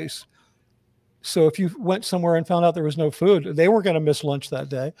leave the base. So if you went somewhere and found out there was no food, they were going to miss lunch that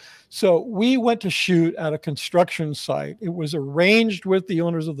day. So we went to shoot at a construction site. It was arranged with the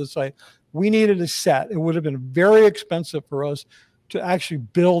owners of the site. We needed a set. It would have been very expensive for us to actually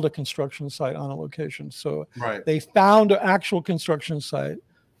build a construction site on a location. So they found an actual construction site.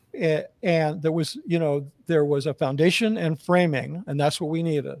 And there was a foundation and framing, and that's what we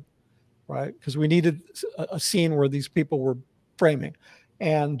needed, right? Because we needed a scene where these people were framing,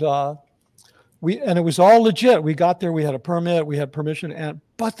 and it was all legit. We got there, we had a permit, we had permission,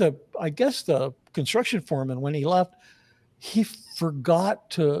 but I guess the construction foreman, when he left, he forgot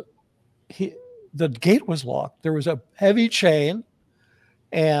the gate was locked. There was a heavy chain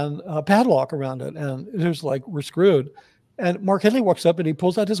and a padlock around it, and it was like, we're screwed. And Mark Headley walks up and he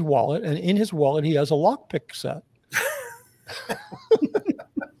pulls out his wallet, and in his wallet he has a lockpick set.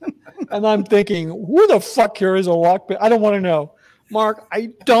 And I'm thinking, who the fuck here is a lockpick? I don't want to know. Mark, I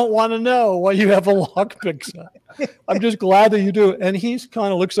don't want to know why you have a lockpick set. I'm just glad that you do. And he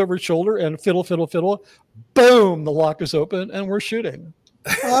kind of looks over his shoulder and fiddle, fiddle, fiddle. Boom, the lock is open and we're shooting.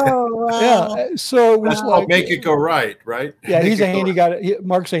 Oh, wow. Yeah. So it was like, make it go right? Yeah, he's a handy guy.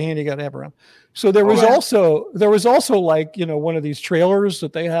 Mark's a handy guy to have around. So there was also like, one of these trailers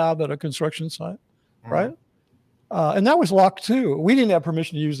that they have at a construction site, right? And that was locked too. We didn't have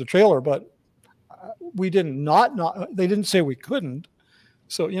permission to use the trailer, but we didn't they didn't say we couldn't.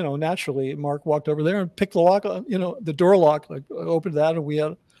 So, naturally Mark walked over there and picked the lock, the door lock, like opened that, and we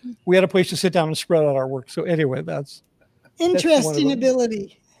had a place to sit down and spread out our work. So anyway, that's interesting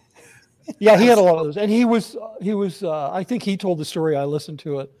ability. Yeah, he had a lot of those. And he was I think he told the story, I listened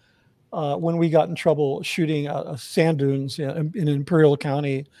to it, when we got in trouble shooting sand dunes in Imperial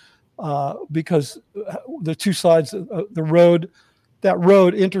County, because the two sides of the road, that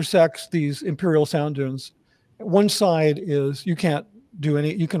road intersects these Imperial sand dunes. One side is you can't do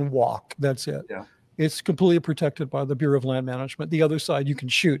you can walk. That's it. Yeah. It's completely protected by the Bureau of Land Management. The other side you can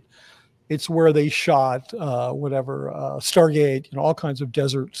shoot. It's where they shot Stargate, all kinds of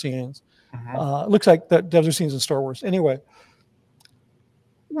desert scenes. It looks like that desert scenes in Star Wars. Anyway,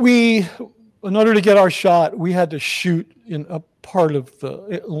 in order to get our shot, we had to shoot in a part of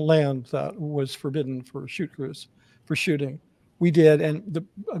the land that was forbidden for shoot crews for shooting. we did, and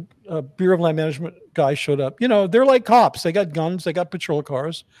the Bureau of Land Management guy showed up. You know, they're like cops. They got guns, they got patrol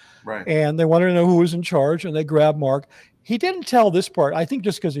cars, right? And they wanted to know who was in charge, and they grabbed Mark. He didn't tell this part, I think,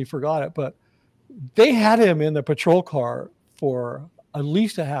 just because he forgot it, but they had him in the patrol car for at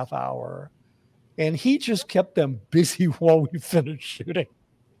least a half hour, and he just kept them busy while we finished shooting.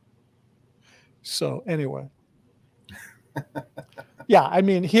 So anyway, yeah, I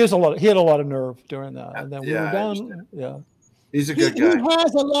mean, he had a lot of nerve during that, and then we were done. Yeah, he's a good guy. He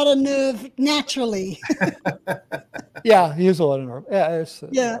has a lot of nerve naturally. Yeah, he has a lot of nerve. Yeah,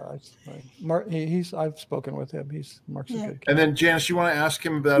 yeah. I've spoken with him. Mark's a good guy. And then Janis, you want to ask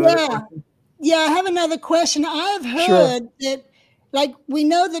him about? Yeah, I have another question. I've heard that, like, we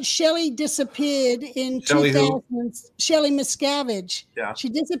know that Shelly disappeared in 2000. Shelly Miscavige. Yeah. She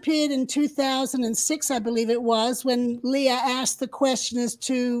disappeared in 2006, I believe it was, when Leah asked the question as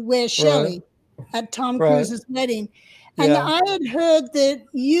to where's Shelly at Tom Cruise's wedding. And I had heard that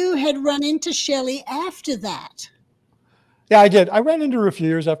you had run into Shelly after that. Yeah, I did. I ran into her a few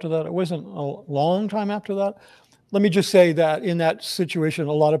years after that. It wasn't a long time after that. Let me just say that in that situation,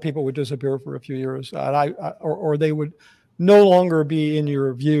 a lot of people would disappear for a few years, and or they would no longer be in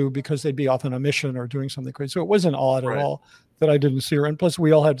your view because they'd be off on a mission or doing something crazy. So it wasn't odd at all that I didn't see her. And plus,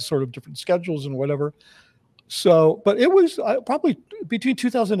 we all had sort of different schedules and whatever. So, but it was probably between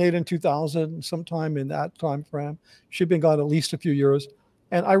 2008 and 2000, sometime in that time frame. She'd been gone at least a few years,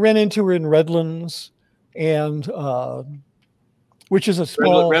 and I ran into her in Redlands, and which is a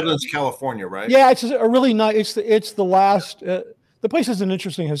small Redlands, California, right? Yeah, it's a really nice. It's the last. The place has an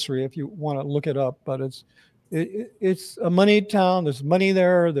interesting history if you want to look it up, but it's a money town. There's money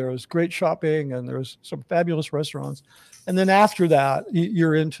there. There's great shopping, and there's some fabulous restaurants. And then after that,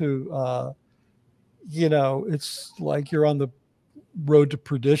 you're into, you know, it's like you're on the road to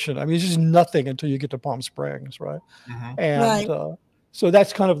perdition. I mean, it's just nothing until you get to Palm Springs, right? Mm-hmm. And so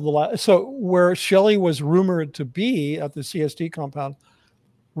that's kind of the last. So where Shelly was rumored to be at the CST compound,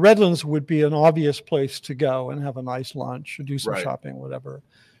 Redlands would be an obvious place to go and have a nice lunch or do some shopping, whatever.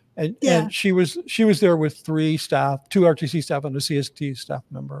 And she was there with 3 staff, 2 RTC staff and a CST staff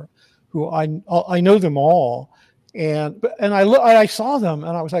member, who I know them all. And I saw them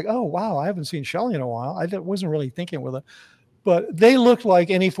and I was like, oh wow, I haven't seen Shelly in a while. I wasn't really thinking with it, but they looked like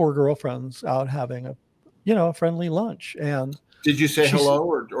any 4 girlfriends out having a friendly lunch. And did you say hello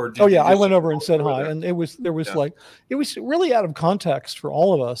or did yeah, I went over and said hi, and it was really out of context for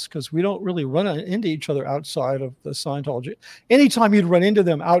all of us because we don't really run into each other outside of the Scientology. Anytime you'd run into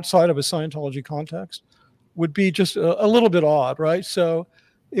them outside of a Scientology context would be just a little bit odd, right? So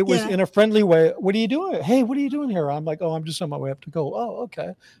it was in a friendly way. What are you doing? Hey, what are you doing here? I'm like, oh, I'm just on my way up to go. Oh,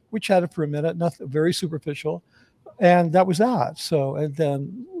 okay. We chatted for a minute, nothing very superficial, and that was that. So, and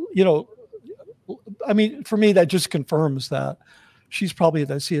then I mean, for me, that just confirms that she's probably at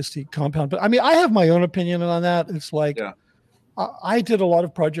that CST compound. But I mean, I have my own opinion on that. It's like, I did a lot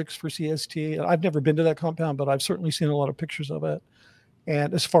of projects for CST. I've never been to that compound, but I've certainly seen a lot of pictures of it.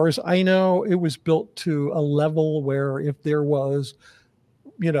 And as far as I know, it was built to a level where if there was,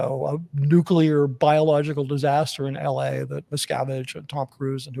 a nuclear biological disaster in LA, that Miscavige and Tom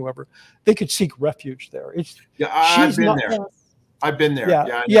Cruise and whoever, they could seek refuge there. I've been there. I've been there.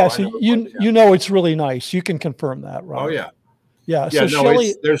 Yeah. So it's really nice. You can confirm that, right? Oh yeah. Yeah. So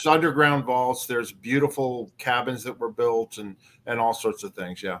Shelly, there's underground vaults. There's beautiful cabins that were built and all sorts of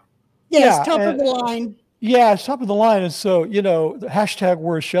things. Yeah. Yeah. It's top of the line. Yeah, it's top of the line. And so, the hashtag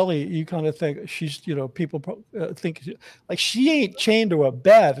where's Shelly, you kind of think she's, people think like she ain't chained to a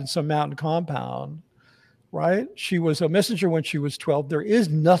bed in some mountain compound, right? She was a messenger when she was 12. There is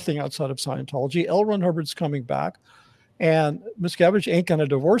nothing outside of Scientology. L. Ron Hubbard's coming back. And Miscavige ain't going to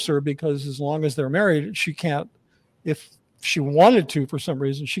divorce her because as long as they're married, she can't, if she wanted to, for some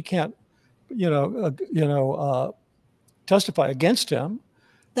reason, she can't, testify against him.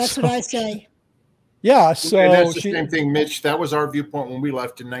 That's what I say. Yeah. So and that's the same thing, Mitch. That was our viewpoint when we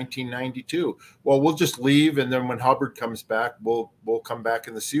left in 1992. Well, we'll just leave. And then when Hubbard comes back, we'll come back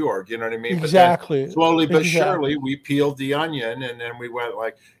in the Sea Org. You know what I mean? Exactly. But slowly but surely, we peeled the onion and then we went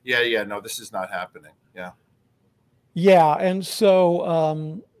like, no, this is not happening. Yeah. Yeah. And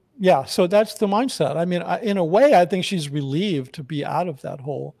so, so that's the mindset. I mean, in a way, I think she's relieved to be out of that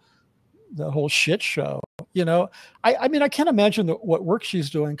whole shit show. I mean, I can't imagine what work she's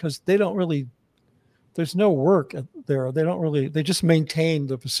doing because they don't really, there's no work there. They just maintain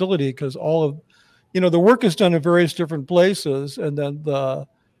the facility because all of, the work is done in various different places. And then the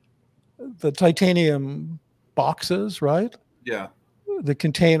titanium boxes, right? Yeah. That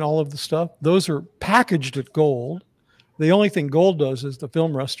contain all of the stuff. Those are packaged at gold. The only thing gold does is the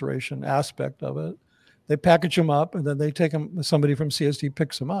film restoration aspect of it. They package them up, and then they take them. Somebody from CSD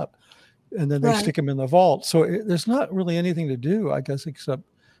picks them up, and then they stick them in the vault. So there's not really anything to do, I guess, except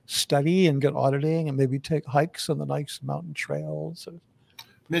study and get auditing and maybe take hikes on the nice mountain trails.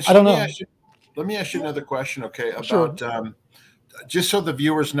 Mitch, I don't know. Let me ask you another question, okay? About just so the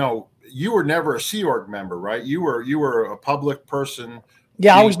viewers know, you were never a Sea Org member, right? You were a public person.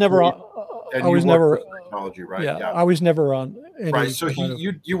 Yeah, I was never on. I was never Scientology, right? Yeah, I was never on any. Right. So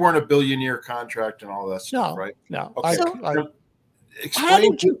you weren't a billionaire contract and all that stuff, right? No. Okay. How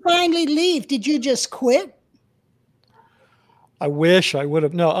did you finally leave? Did you just quit? I wish I would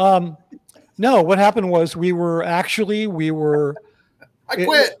have. No. What happened was we were. I quit.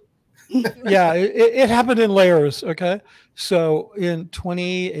 It happened in layers. Okay. So in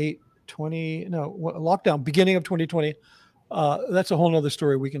lockdown, beginning of 2020, that's a whole nother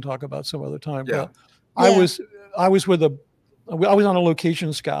story we can talk about some other time. Yeah. But I was on a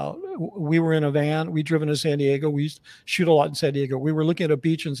location scout. We were in a van. We'd driven to San Diego. We used to shoot a lot in San Diego. We were looking at a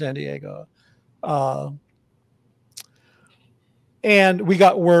beach in San Diego. And we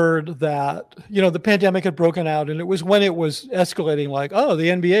got word that, the pandemic had broken out, and it was when it was escalating, like, oh, the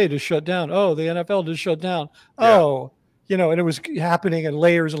NBA just shut down. Oh, the NFL just shut down. Oh, and it was happening in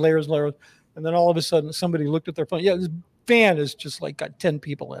layers and layers and layers. And then all of a sudden somebody looked at their phone. Yeah, this van is just like got 10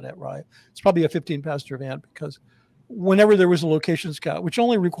 people in it, right? It's probably a 15-passenger van, because whenever there was a location scout, which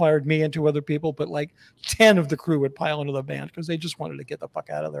only required me and 2 other people, but like 10 of the crew would pile into the van because they just wanted to get the fuck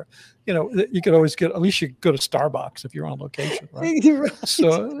out of there. You could always at least you go to Starbucks if you're on location, right? Right.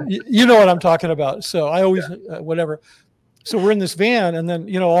 So you know what I'm talking about. So I always, whatever. So we're in this van, and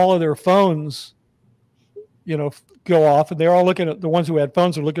then, all of their phones, go off, and they're all looking at, the ones who had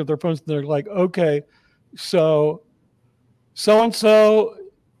phones are looking at their phones, and they're like, okay, so-and-so,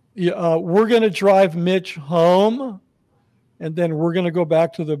 we're going to drive Mitch home, and then we're going to go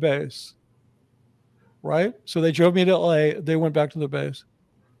back to the base. Right? So they drove me to LA. They went back to the base.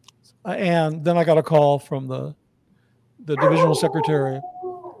 And then I got a call from the divisional secretary.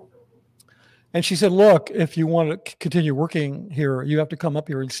 And she said, look, if you want to continue working here, you have to come up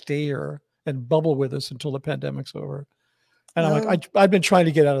here and stay here and bubble with us until the pandemic's over. And I'm like, I've been trying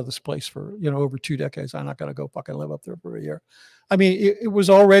to get out of this place for, over 2 decades. I'm not going to go fucking live up there for a year. I mean, it was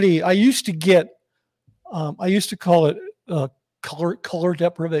already, I used to call it color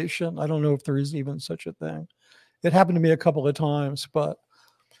deprivation. I don't know if there is even such a thing. It happened to me a couple of times, but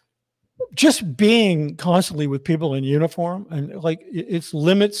just being constantly with people in uniform, and like, it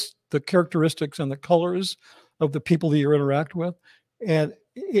limits the characteristics and the colors of the people that you interact with. And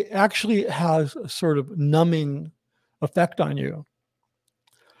it actually has a sort of numbing effect on you.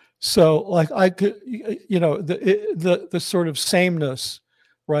 So like I could, the sort of sameness,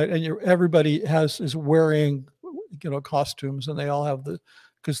 right? And everybody is wearing, costumes, and they all have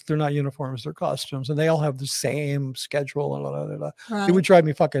because they're not uniforms, they're costumes, and they all have the same schedule and blah, blah, blah. Right. It would drive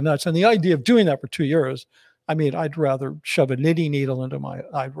me fucking nuts. And the idea of doing that for 2 years, I mean, I'd rather shove a knitting needle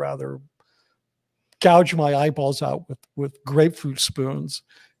I'd rather gouge my eyeballs out with grapefruit spoons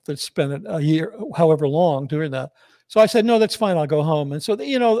than spend a year, however long, doing that. So I said, no, that's fine. I'll go home. And so,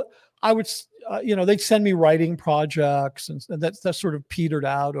 I would, they'd send me writing projects, and that sort of petered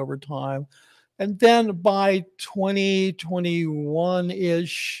out over time. And then by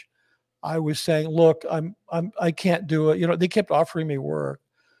 2021-ish, I was saying, look, I can't do it. They kept offering me work.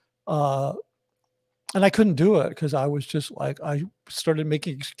 And I couldn't do it because I was just like, I started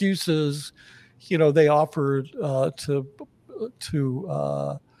making excuses. They offered to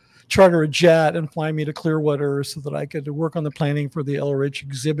charter a jet and fly me to Clearwater so that I could work on the planning for the LRH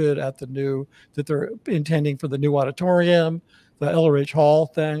exhibit that they're intending for the new auditorium, the LRH Hall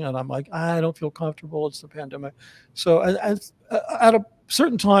thing. And I'm like, I don't feel comfortable. It's the pandemic. So at a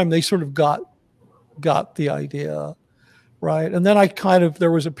certain time, they sort of got the idea, right? And then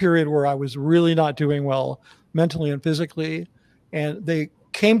there was a period where I was really not doing well mentally and physically. And they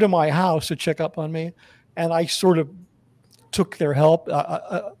came to my house to check up on me. And I sort of took their help.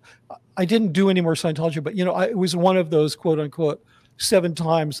 I didn't do any more Scientology, but it was one of those quote unquote 7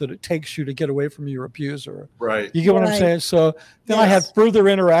 times that it takes you to get away from your abuser. Right. You get what I'm saying? So then I had further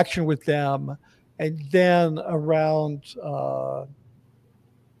interaction with them, and then around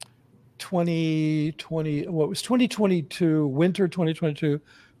 2022, winter 2022,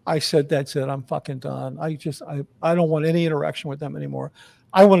 I said, that's it. I'm fucking done. I don't want any interaction with them anymore.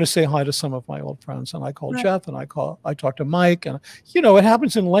 I want to say hi to some of my old friends. And I called Jeff, and I talked to Mike, and it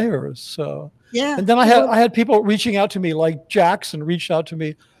happens in layers. So yeah. And then I had people reaching out to me, like Jackson reached out to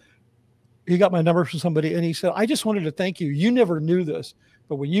me. He got my number from somebody, and he said, I just wanted to thank you. You never knew this,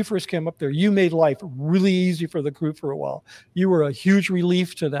 but when you first came up there, you made life really easy for the crew for a while. You were a huge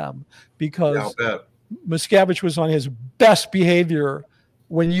relief to them because Miscavige was on his best behavior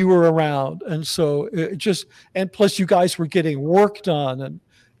when you were around. And so it just, and plus you guys were getting work done, and,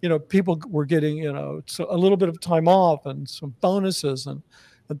 you know, people were getting, you know, so a little bit of time off and some bonuses, and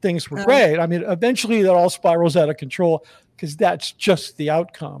things were great. I mean, eventually that all spirals out of control, because that's just the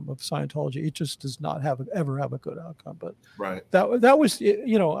outcome of Scientology. It just does not ever have a good outcome. But that was,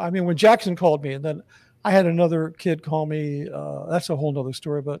 you know, I mean, when Jackson called me, and then I had another kid call me, that's a whole nother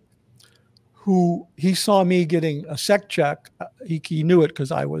story, but he saw me getting a sec check. He knew it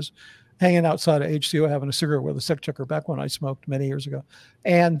because I was hanging outside of HCO having a cigarette with a sec checker back when I smoked many years ago.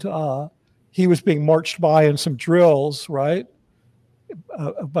 And he was being marched by in some drills, right?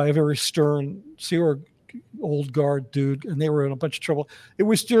 By a very stern Sea Org old guard dude, and they were in a bunch of trouble. It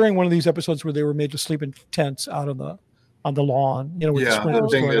was during one of these episodes where they were made to sleep in tents out on the lawn, you know, with the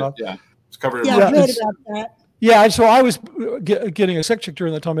sprinklers going off. Yeah, it's covered. Yeah, I've heard about that. Yeah, and so I was getting a sec check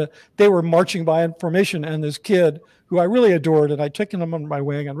during that time. They were marching by in formation, and this kid who I really adored, and I'd taken him under my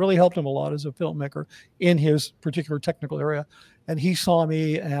wing and really helped him a lot as a filmmaker in his particular technical area. And he saw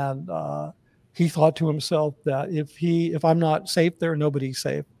me, and he thought to himself that if I'm not safe there, nobody's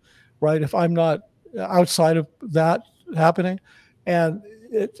safe, right? If I'm not outside of that happening. And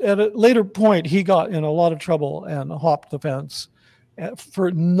at a later point, he got in a lot of trouble and hopped the fence for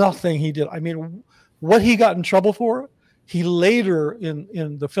nothing he did. I mean, what he got in trouble for, he later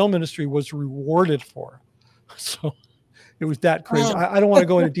in the film industry was rewarded for. So it was that crazy. I don't want to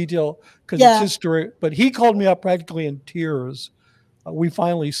go into detail because it's his story, but he called me up practically in tears. We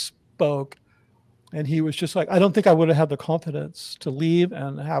finally spoke, and he was just like, I don't think I would have had the confidence to leave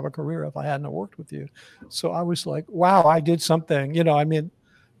and have a career if I hadn't worked with you. So I was like, wow, I did something. You know, I mean,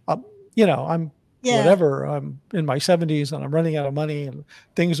 you know, I'm whatever. I'm in my 70s and I'm running out of money, and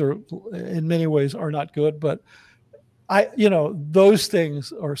things are in many ways are not good. But you know, those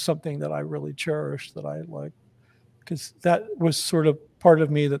things are something that I really cherish, that I like, because that was sort of part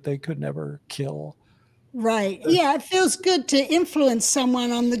of me that they could never kill. Right. Yeah. It feels good to influence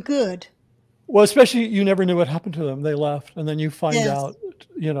someone on the good. Well, especially you never knew what happened to them. They left, and then you find out,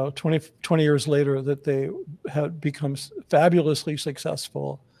 you know, 20 years later that they had become fabulously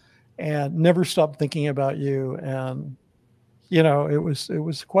successful and never stopped thinking about you. And, you know, it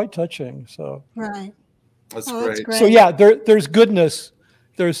was quite touching. So That's great. So yeah, there's goodness.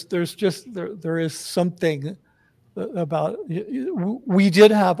 There is something about, we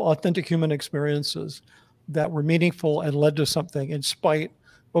did have authentic human experiences that were meaningful and led to something in spite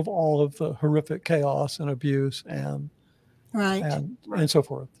of all of the horrific chaos and abuse and so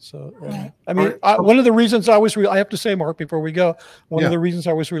forth. So, I mean, one of the reasons I have to say, Mark, before we go, one of the reasons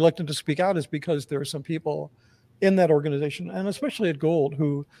I was reluctant to speak out is because there are some people in that organization, and especially at Gold,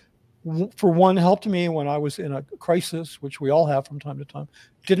 who, for one, helped me when I was in a crisis, which we all have from time to time,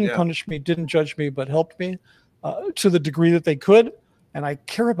 didn't punish me, didn't judge me, but helped me to the degree that they could. And I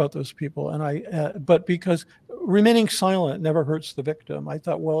care about those people. And but because remaining silent never hurts the victim, I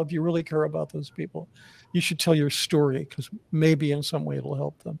thought, well, if you really care about those people, you should tell your story, because maybe in some way it'll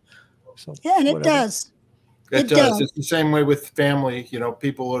help them. So and it does. It does. It's the same way with family. You know,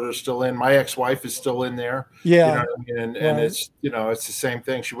 people that are still in. My ex-wife is still in there. Yeah. You know what I mean? And it's, you know, it's the same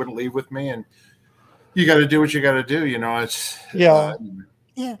thing. She wouldn't leave with me, and you got to do what you got to do. You know, it's But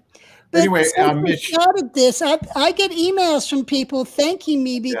anyway, Mitch started this. I get emails from people thanking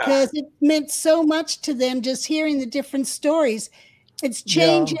me because it meant so much to them just hearing the different stories. It's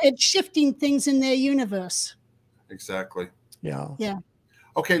changing, it's shifting things in their universe. Exactly. Yeah. Yeah.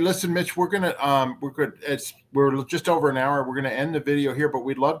 Okay, listen, Mitch, we're just over an hour. We're gonna end the video here, but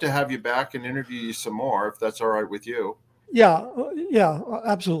we'd love to have you back and interview you some more, if that's all right with you. Yeah,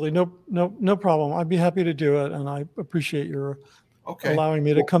 absolutely. No problem. I'd be happy to do it, and I appreciate your allowing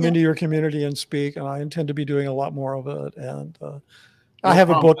me to come into your community and speak, and I intend to be doing a lot more of it. And I have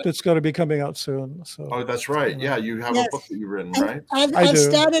a book that's going to be coming out soon. So. Oh, that's right. You know. Yeah, you have a book that you've written, right? I've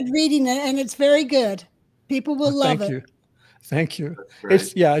started reading it, and it's very good. People will love it. Thank you.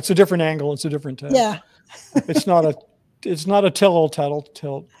 It's a different angle. It's a different take. Yeah. It's not a tell-all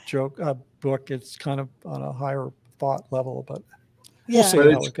joke book. It's kind of on a higher thought level, but.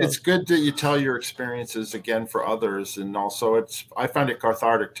 But it's good that you tell your experiences again for others, and also I find it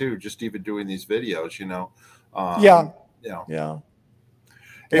cathartic too, just even doing these videos, you know.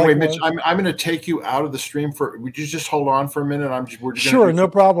 Anyway, Mitch, I'm going to take you out of the stream would you just hold on for a minute? We're just sure, no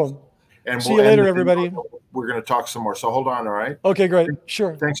problem. And see you later, everybody. We're going to talk some more, so hold on. All right. Okay, great.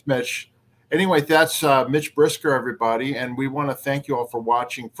 Sure. Thanks, Mitch. Anyway, that's Mitch Brisker, everybody, and we want to thank you all for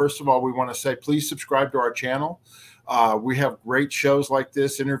watching. First of all, we want to say please subscribe to our channel. We have great shows like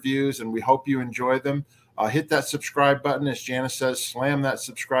this, interviews, and we hope you enjoy them. Hit that subscribe button. As Janis says, slam that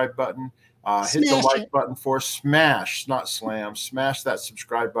subscribe button. Hit the like button for us. Smash, not slam, smash that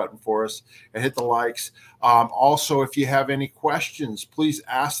subscribe button for us and hit the likes. Also, if you have any questions, please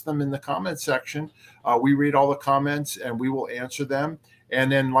ask them in the comment section. We read all the comments and we will answer them. And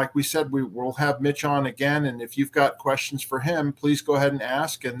then, like we said, we'll have Mitch on again. And if you've got questions for him, please go ahead and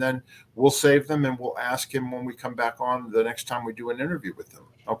ask. And then we'll save them and we'll ask him when we come back on the next time we do an interview with him.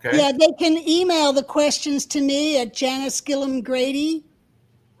 Okay? Yeah, they can email the questions to me at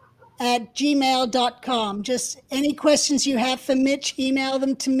janisgillhamgrady@gmail.com. Just any questions you have for Mitch, email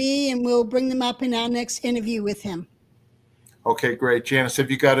them to me and we'll bring them up in our next interview with him. Okay, great. Janis,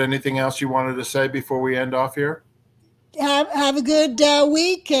 have you got anything else you wanted to say before we end off here? Have a good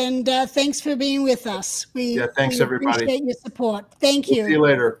week, and thanks for being with us. Thanks, everybody. Appreciate your support. Thank you. See you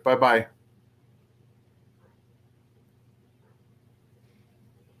later. Bye-bye.